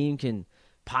this team can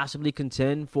possibly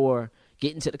contend for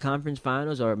getting to the conference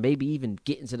finals or maybe even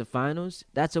getting to the finals,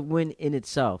 that's a win in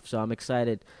itself. So I'm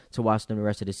excited to watch them the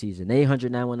rest of the season.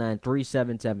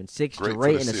 800-919-3776.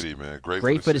 Great for the city, man.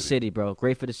 Great for the city, bro.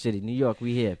 Great for the city. New York,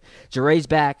 we here. Jeray's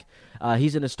back.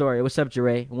 He's in the story. What's up,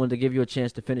 Jeray? I wanted to give you a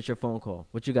chance to finish your phone call.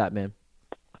 What you got, man?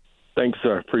 Thanks,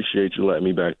 sir. Appreciate you letting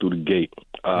me back through the gate.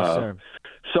 Yes, sir.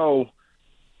 So,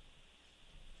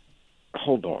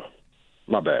 hold on.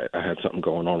 My bad. I had something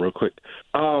going on real quick.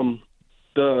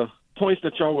 The points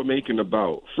that y'all were making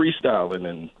about freestyling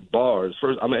and bars.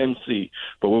 First, I'm an MC,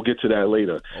 but we'll get to that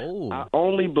later. Oh. I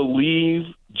only believe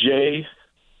Jay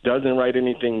doesn't write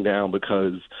anything down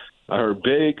because I heard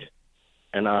Big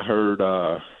and I heard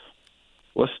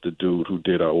what's the dude who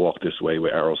did Walk This Way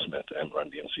with Aerosmith and Run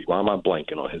DMC? Why am I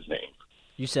blanking on his name?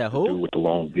 You said who? The dude with the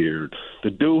long beard.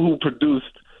 The dude who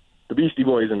produced the Beastie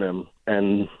Boys and them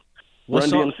and Run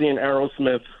DMC and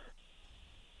Aerosmith.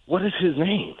 What is his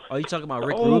name? Are you talking about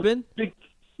Rick Rubin?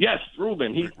 Yes,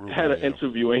 Rubin. He had an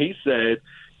interview, and he said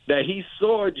that he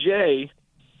saw Jay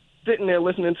sitting there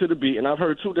listening to the beat, and I've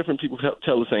heard 2 different people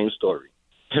tell the same story.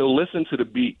 He'll listen to the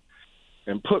beat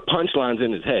and put punchlines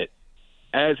in his head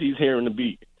as he's hearing the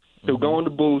beat. He'll go in the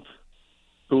booth,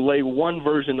 he'll lay one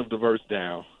version of the verse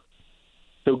down.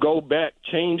 He'll go back,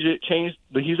 change it,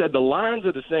 but he said the lines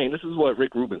are the same. This is what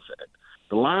Rick Rubin said.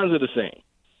 The lines are the same.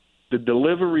 The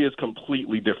delivery is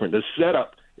completely different. The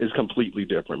setup is completely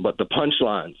different, but the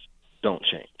punchlines don't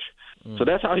change. So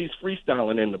that's how he's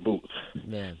freestyling in the booth.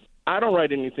 Man. I don't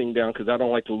write anything down because I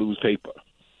don't like to lose paper.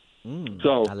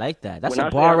 So I like that. That's a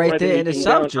bar right there in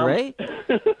itself, Jay.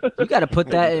 You got to put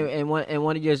that in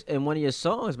one of your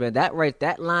songs, man.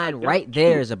 That line right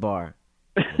there is a bar.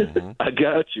 I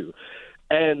got you.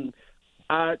 And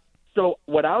I So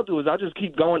what I'll do is I'll just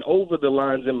keep going over the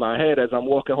lines in my head as I'm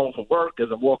walking home from work, as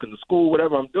I'm walking to school,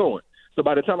 whatever I'm doing. So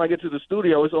by the time I get to the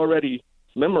studio, it's already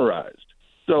memorized.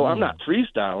 So I'm not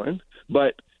freestyling,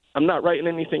 but I'm not writing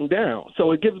anything down.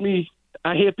 So it gives me –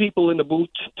 I hear people in the booth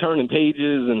turning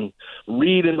pages and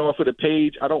reading off of the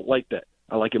page. I don't like that.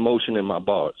 I like emotion in my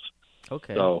bars.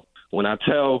 Okay. So when I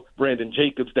tell Brandon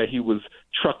Jacobs that he was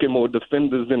trucking more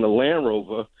defenders than the Land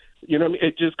Rover, you know what I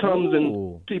mean? It just comes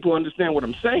and people understand what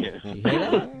I'm saying. You hear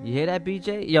that? You hear that,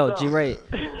 BJ? Yo, G-Ray,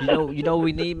 you know what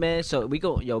we need, man? So we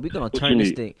gonna turn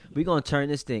this thing. We gonna turn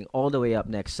this thing all the way up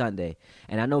next Sunday.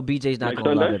 And I know BJ's not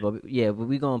gonna love it, but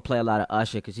we gonna play a lot of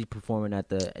Usher because he's performing at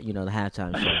the the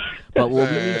halftime show. But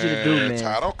what we need you to do, man.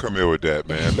 I don't come here with that,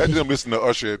 man. Let them listen to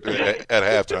Usher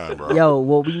at halftime, bro. Yo,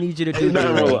 what we need you to do,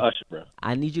 Usher, bro.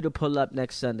 I need you to pull up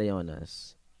next Sunday on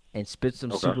us and spit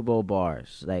some Super Bowl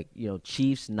bars, like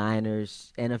Chiefs,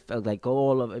 Niners, NFL, like go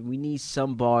all of it. We need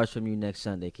some bars from you next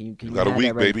Sunday. Can you got a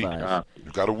week, baby? You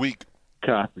got a week.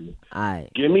 Copy. All right.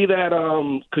 Give me that,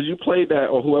 because you played that,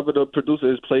 or whoever the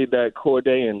producer is played that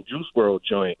Corday and Juice WRLD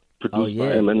joint produced by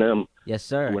Eminem. Yes,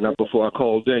 sir. Went up before I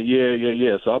called in.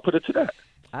 Yeah. So I'll put it to that.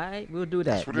 All right, we'll do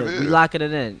that. That's what it is. We locking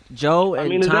it in. Joe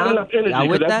and is Tom, that enough energy?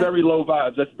 Because that's very low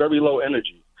vibes. That's very low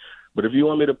energy. But if you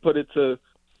want me to put it to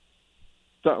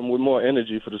something with more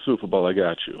energy for the Super Bowl, I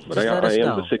got you. But I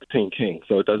am the 16 king,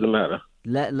 so it doesn't matter.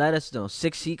 Let us know.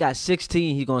 He got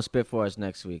 16. He's gonna spit for us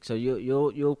next week. So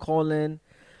you'll call in.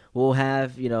 We'll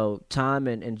have Tom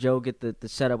and Joe get the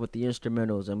setup with the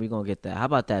instrumentals, and we're gonna get that. How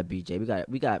about that, BJ?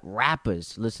 We got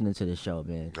rappers listening to the show,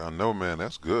 man. I know, man.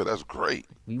 That's good. That's great.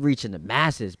 We reaching the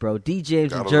masses, bro. D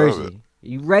James in Gotta love Jersey.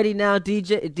 You ready now, D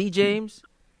James?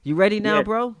 You ready now,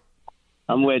 bro?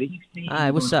 I'm ready. All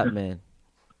right, what's up, man?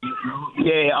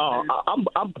 Yeah, I'm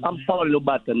talking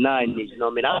about the Niners. You know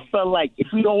what I mean? I felt like if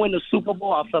we don't win the Super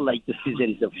Bowl, I felt like the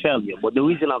season's a failure. But the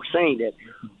reason I'm saying that,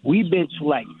 we've been to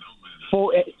like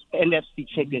 4 NFC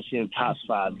championship in the past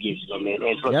 5 years. You know what I mean?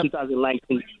 And from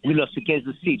 2019, we lost to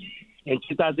Kansas City. In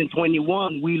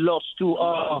 2021, we lost to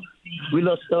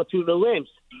the Rams.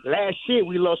 Last year,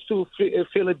 we lost to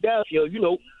Philadelphia.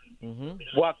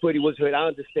 Brock Purdy was hurt. I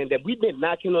understand that. We've been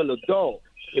knocking on the door.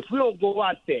 If we don't go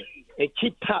out there and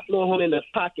keep Pop Longhorn in the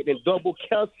pocket and double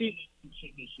Kelsey,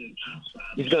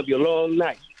 it's going to be a long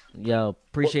night. Yo,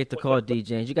 appreciate the call, D.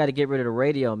 James. You got to get rid of the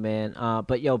radio, man.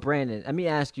 But, yo, Brandon, let me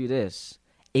ask you this.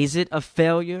 Is it a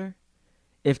failure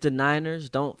if the Niners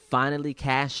don't finally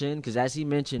cash in? Because as he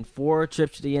mentioned, 4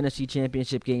 trips to the NFC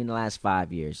Championship game in the last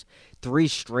 5 years. 3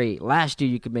 straight. Last year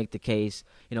you could make the case,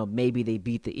 maybe they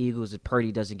beat the Eagles if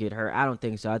Purdy doesn't get hurt. I don't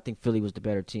think so. I think Philly was the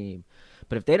better team.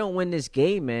 But if they don't win this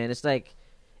game, man, it's like,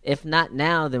 if not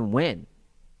now, then when?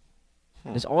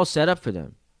 It's all set up for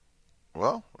them.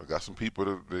 Well, I got some people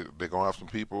they're going to have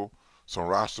some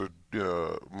roster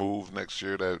moves next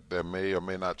year that may or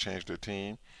may not change their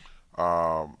team.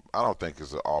 I don't think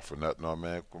it's an all for nothing, no,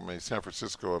 man. I mean, San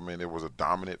Francisco, it was a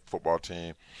dominant football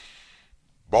team.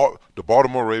 The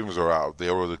Baltimore Ravens are out. They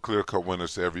were the clear-cut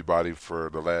winners to everybody for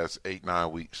the last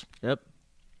 8-9 weeks. Yep.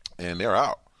 And they're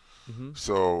out. Mm-hmm.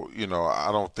 So,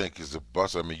 I don't think it's a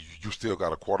bust. I mean, you still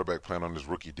got a quarterback playing on this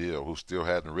rookie deal who still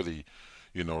hadn't really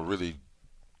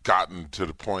gotten to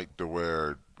the point to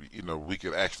where, we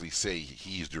could actually say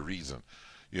he's the reason.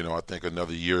 I think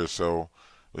another year or so,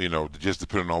 just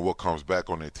depending on what comes back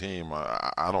on their team,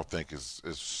 I don't think it's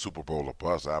Super Bowl or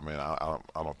bust. I mean, I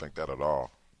don't think that at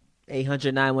all.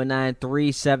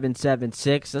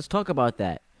 800-919-3776. Let's talk about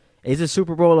that. Is it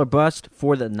Super Bowl or bust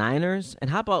for the Niners? And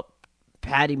how about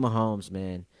Patty Mahomes,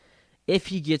 man? If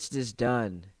he gets this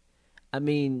done, I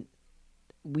mean,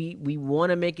 we want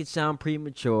to make it sound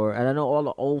premature, and I know all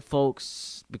the old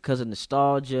folks, because of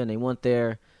nostalgia, and they want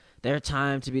their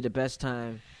time to be the best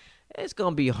time. It's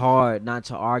gonna be hard not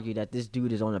to argue that this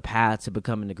dude is on a path to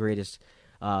becoming the greatest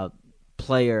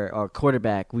player or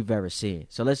quarterback we've ever seen.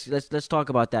 So let's talk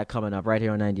about that coming up right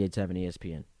here on 98.7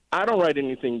 ESPN. I don't write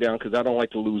anything down because I don't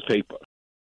like to lose paper.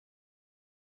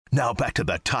 Now back to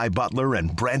the Ty Butler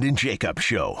and Brandon Jacobs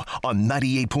Show on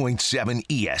 98.7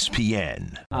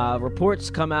 ESPN. Reports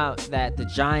come out that the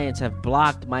Giants have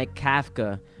blocked Mike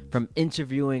Kafka from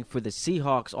interviewing for the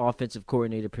Seahawks offensive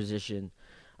coordinator position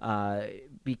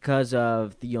because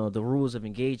of the rules of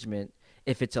engagement.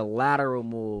 If it's a lateral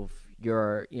move,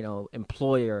 your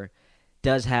employer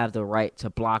does have the right to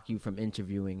block you from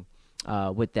interviewing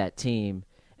with that team.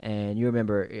 And you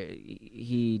remember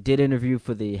he did interview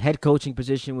for the head coaching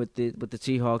position with the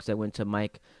Seahawks. That went to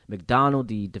Mike McDonald,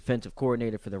 the defensive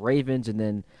coordinator for the Ravens. And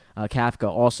then Kafka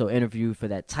also interviewed for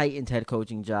that Titans head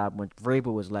coaching job when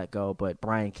Vrabel was let go. But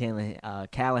Brian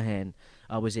Callahan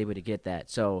was able to get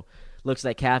that. So looks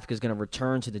like Kafka is going to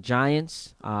return to the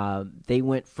Giants. They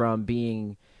went from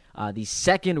being the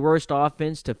second worst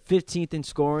offense to 15th in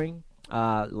scoring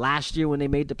last year when they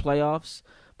made the playoffs.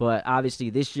 But obviously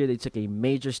this year they took a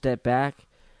major step back,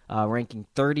 ranking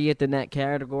 30th in that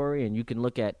category. And you can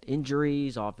look at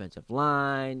injuries, offensive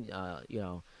line,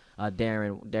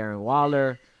 Darren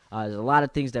Waller. There's a lot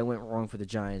of things that went wrong for the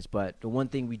Giants. But the one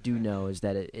thing we do know is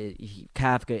that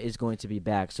Kafka is going to be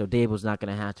back. So Dable's not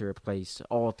going to have to replace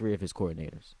all three of his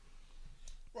coordinators.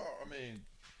 Well, I mean,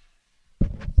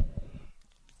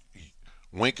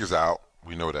 Wink is out.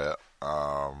 We know that.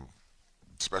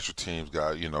 Special teams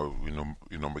guy,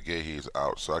 McGahee is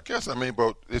out. So I guess,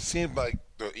 but it seemed like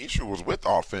the issue was with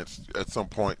offense at some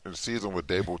point in the season with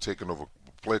Dable taking over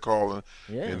play calling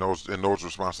and those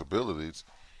responsibilities.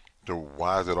 So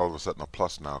why is it all of a sudden a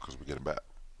plus now because we're getting back?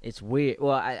 It's weird.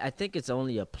 Well, I think it's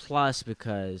only a plus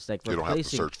because you don't have to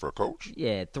search for a coach.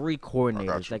 Yeah, 3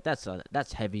 coordinators. Like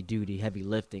that's heavy duty, heavy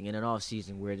lifting in an off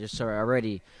season where there's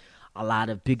already a lot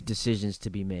of big decisions to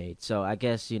be made. So I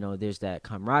guess, there's that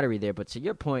camaraderie there. But to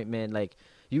your point, man, like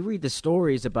you read the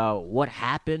stories about what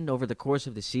happened over the course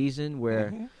of the season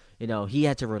where, he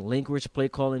had to relinquish play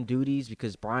calling duties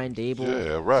because Brian Dable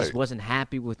just wasn't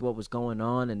happy with what was going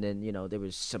on. And then, there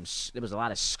was a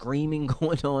lot of screaming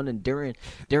going on and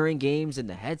during games and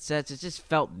the headsets. It just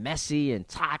felt messy and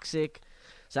toxic.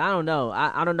 So I don't know.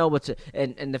 I don't know what to –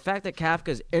 and the fact that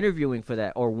Kafka's interviewing for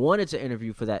that or wanted to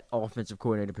interview for that offensive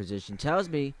coordinator position tells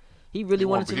me he really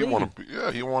wanted to leave. He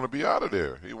wanted to be out of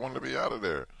there. He wanted to be out of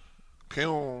there.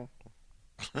 Pew.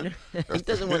 He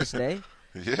doesn't want to stay.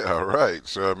 Yeah, right.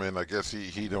 So, I guess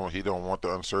he don't want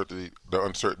the uncertainty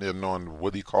of knowing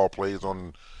what he call plays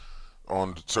on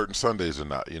certain Sundays or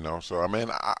not, So,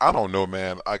 I don't know,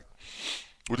 man.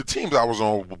 With the teams I was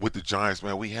on with the Giants,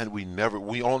 man,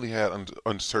 we only had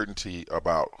uncertainty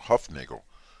about Huffnagel.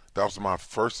 That was my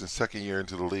first and second year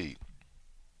into the league.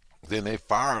 Then they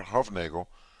fired Huffnagel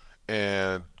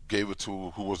and gave it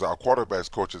to who was our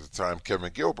quarterbacks coach at the time,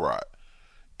 Kevin Gilbride.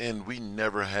 And we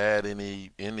never had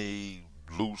any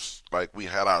loose, like we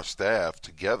had our staff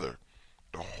together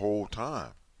the whole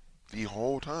time. The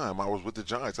whole time I was with the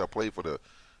Giants, I played for the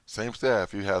same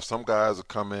staff. You have some guys that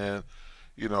come in,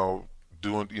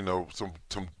 doing, some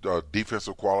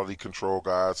defensive quality control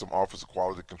guys, some offensive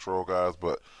quality control guys.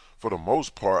 But for the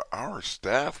most part, our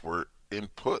staff were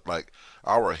input. Like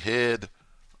our head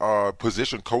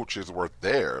position coaches were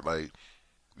there. Like,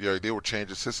 they were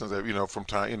changing systems, from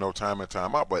time and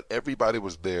time out. But everybody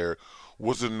was there.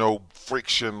 Wasn't no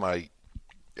friction. Like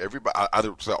everybody,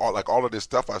 all of this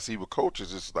stuff I see with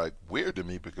coaches is like weird to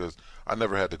me because I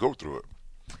never had to go through it.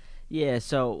 Yeah,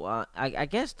 so I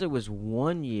guess there was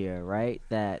 1 year, right,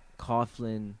 that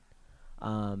Coughlin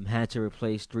had to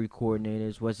replace 3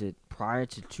 coordinators. Was it prior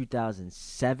to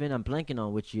 2007? I'm blanking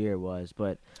on which year it was,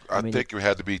 but I think it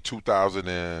had to be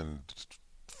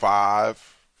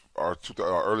 2005 or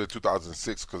early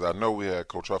 2006 because I know we had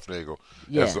Coach Huffnagel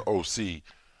as the OC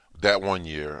that 1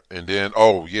 year, and then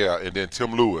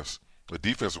Tim Lewis, the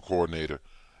defensive coordinator,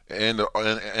 and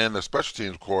the special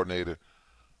teams coordinator.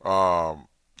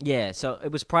 Yeah, so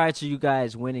it was prior to you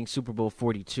guys winning Super Bowl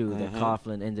 42 that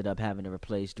Coughlin ended up having to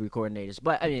replace 3 coordinators.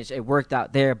 But, it worked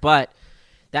out there. But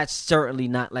that's certainly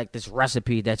not like this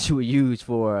recipe that you would use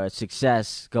for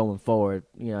success going forward.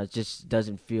 It just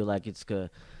doesn't feel like it's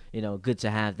good to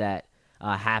have that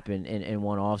happen in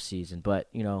one offseason.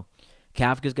 But,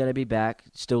 Kafka's going to be back.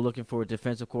 Still looking for a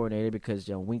defensive coordinator because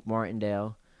Wink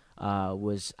Martindale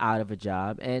was out of a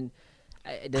job. And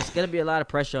there's going to be a lot of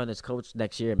pressure on this coach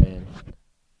next year, man.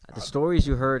 The stories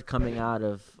you heard coming out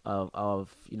of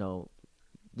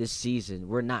this season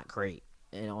were not great,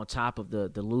 and on top of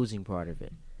the losing part of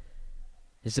it,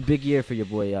 it's a big year for your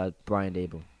boy Brian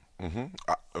Dable.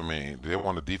 They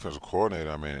want a defensive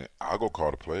coordinator. I'll go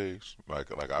call the plays.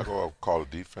 Like I go call the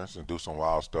defense and do some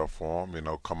wild stuff for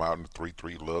them. Come out in the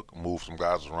 3-3 look, move some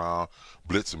guys around,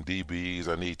 blitz some DBs.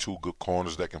 I need 2 good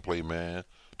corners that can play man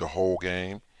the whole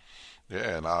game.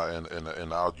 Yeah, and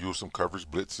I'll use some coverage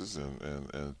blitzes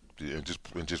and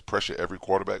just pressure every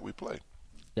quarterback we play.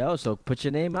 Yo, so put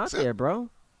your name out there, bro.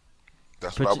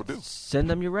 That's what I would do. Send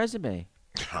them your resume.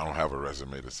 I don't have a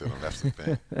resume to send them. That's the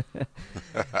thing.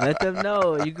 Let them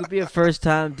know you could be a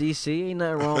first-time DC. Ain't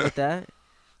nothing wrong with that.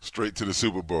 Straight to the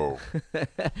Super Bowl.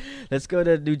 Let's go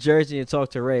to New Jersey and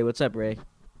talk to Ray. What's up, Ray?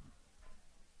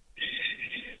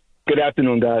 Good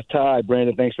afternoon, guys. Ty,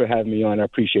 Brandon, thanks for having me on. I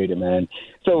appreciate it, man.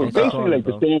 So Thanks basically, calling, like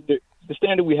the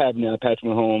standard we have now, Patrick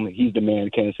Mahomes, he's the man.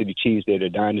 Kansas City Chiefs, they're the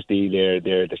dynasty.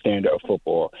 They're the standard of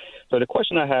football. So the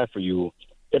question I have for you,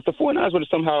 if the 49ers were to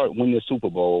somehow win the Super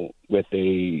Bowl with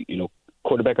a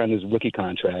quarterback on his rookie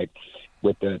contract,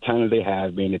 with the talent they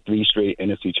have, being the 3 straight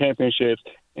NFC championships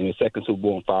and the second Super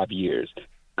Bowl in 5 years,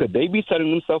 could they be setting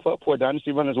themselves up for a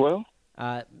dynasty run as well?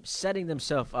 Setting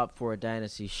themselves up for a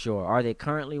dynasty, sure. Are they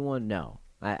currently one? No.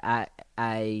 Correct.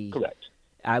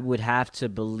 I would have to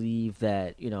believe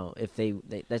that, if they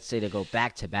let's say they go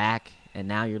back to back, and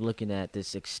now you're looking at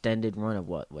this extended run of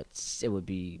it would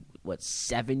be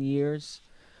 7 years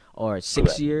or 6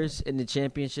 Correct. years in the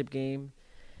championship game,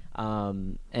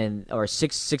 or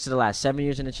six of the last 7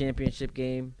 years in the championship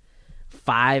game,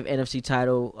 5 NFC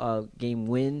title game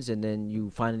wins, and then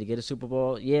you finally get a Super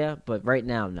Bowl. Yeah, but right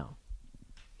now, no.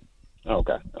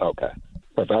 Okay.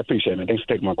 Perfect. I appreciate it, man. Thanks for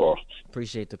taking my call.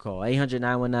 Appreciate the call.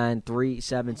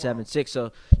 800-919-3776.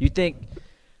 So you think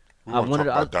we want to talk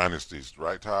about dynasties,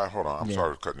 right, Ty? Hold on. I'm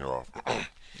sorry for cutting you off.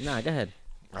 Nah, go ahead.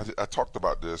 I talked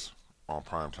about this on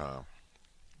Primetime,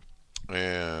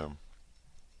 and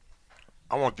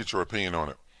I want to get your opinion on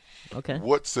it. Okay.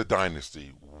 What's a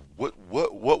dynasty?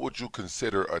 What would you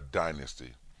consider a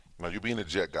dynasty? Now, you being a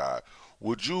Jet guy,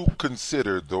 would you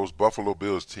consider those Buffalo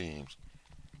Bills teams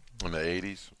in the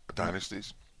 80s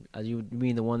dynasties? You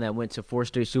mean the one that went to 4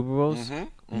 straight Super Bowls?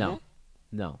 Mm-hmm.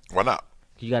 No. Why not?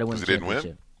 You got to win a Because it championship.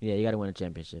 didn't win? Yeah, you got to win a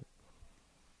championship.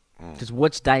 Because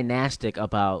what's dynastic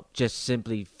about just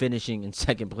simply finishing in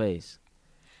second place?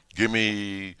 Give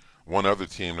me one other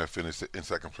team that finished in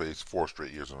second place 4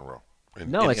 straight years in a row.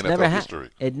 In It's NFL never history.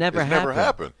 It never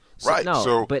happened. Right.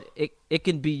 But it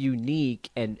can be unique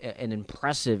and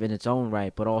impressive in its own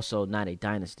right, but also not a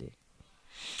dynasty.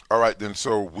 All right, then.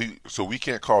 So we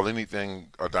can't call anything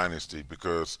a dynasty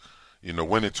because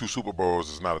winning 2 Super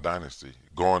Bowls is not a dynasty.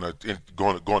 Going to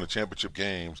championship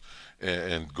games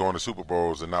and going to Super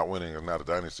Bowls and not winning is not a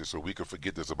dynasty. So we could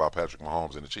forget this about Patrick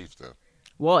Mahomes and the Chiefs then.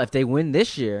 Well, if they win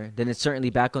this year, then it's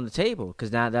certainly back on the table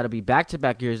because now that'll be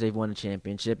back-to-back years they've won a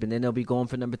championship, and then they'll be going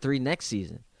for number 3 next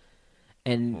season.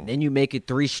 And then you make it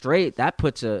 3 straight. That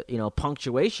puts a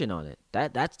punctuation on it.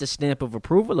 That's the stamp of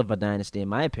approval of a dynasty, in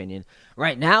my opinion.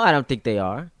 Right now, I don't think they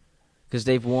are because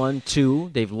they've won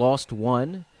 2, they've lost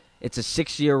 1. It's a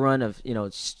 6-year run of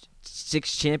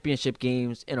 6 championship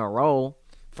games in a row.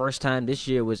 First time this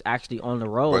year was actually on the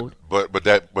road. But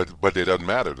it doesn't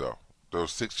matter though.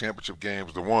 Those 6 championship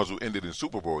games, the ones who ended in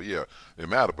Super Bowl, yeah, they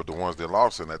matter. But the ones that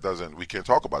lost, and that doesn't, we can't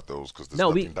talk about those because there's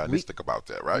nothing dynastic about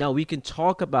that, right? No, we can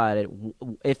talk about it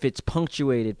if it's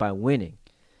punctuated by winning.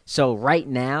 So right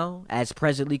now, as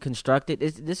presently constructed,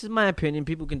 this is my opinion.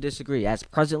 People can disagree. As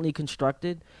presently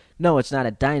constructed, no, it's not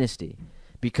a dynasty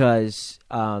because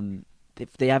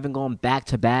if they haven't gone back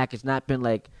to back, it's not been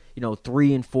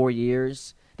 3 and 4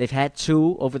 years. They've had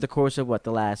 2 over the course of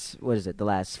the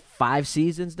last 5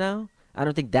 seasons now. I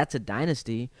don't think that's a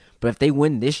dynasty. But if they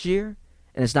win this year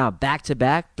and it's now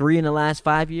back-to-back, 3 in the last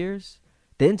 5 years,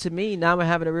 then to me, now we're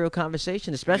having a real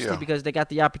conversation, especially because they got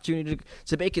the opportunity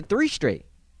to make it 3 straight.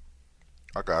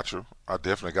 I got you. I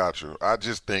definitely got you. I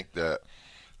just think that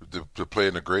to play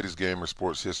in the greatest game in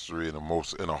sports history and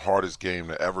the hardest game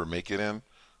to ever make it in,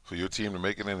 for your team to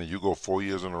make it in and you go 4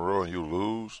 years in a row and you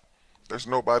lose, there's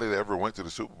nobody that ever went to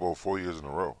the Super Bowl 4 years in a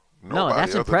row. No,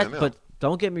 that's impressive. But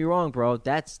don't get me wrong, bro.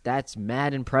 That's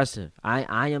mad impressive.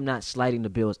 I am not slighting the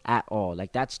Bills at all.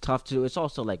 That's tough to do. It's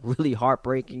also really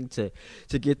heartbreaking to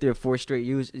get there 4 straight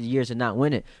years and not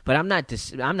win it. But I'm not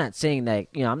saying that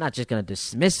I'm not just gonna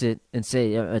dismiss it and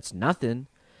say it's nothing.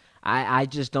 I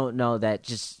just don't know that.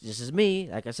 Just this is me.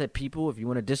 Like I said, people, if you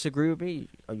want to disagree with me,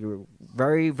 you're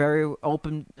very, very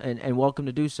open and welcome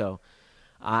to do so.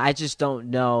 I just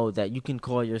don't know that you can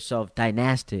call yourself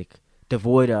dynastic,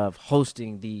 devoid of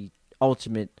hosting the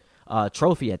ultimate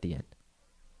trophy at the end.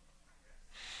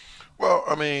 Well,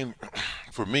 I mean,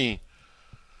 for me,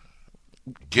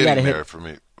 getting there, for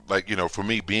me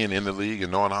being in the league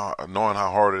and knowing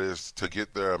how hard it is to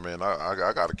get there, man,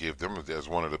 I got to give them as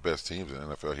one of the best teams in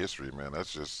NFL history, man.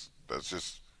 That's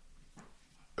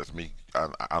me. I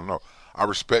don't know. I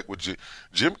respect what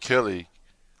Jim Kelly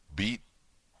beat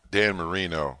Dan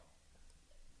Marino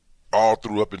all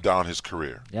through up and down his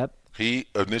career. Yep. He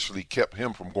initially kept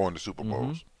him from going to Super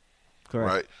Bowls.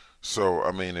 Correct. Right? So,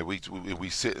 I mean, if we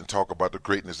sit and talk about the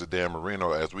greatness of Dan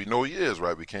Marino, as we know he is,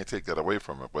 right? We can't take that away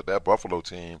from him. But that Buffalo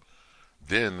team,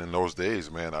 then in those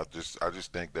days, man, I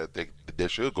just think that they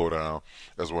should go down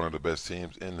as one of the best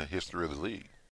teams in the history of the league.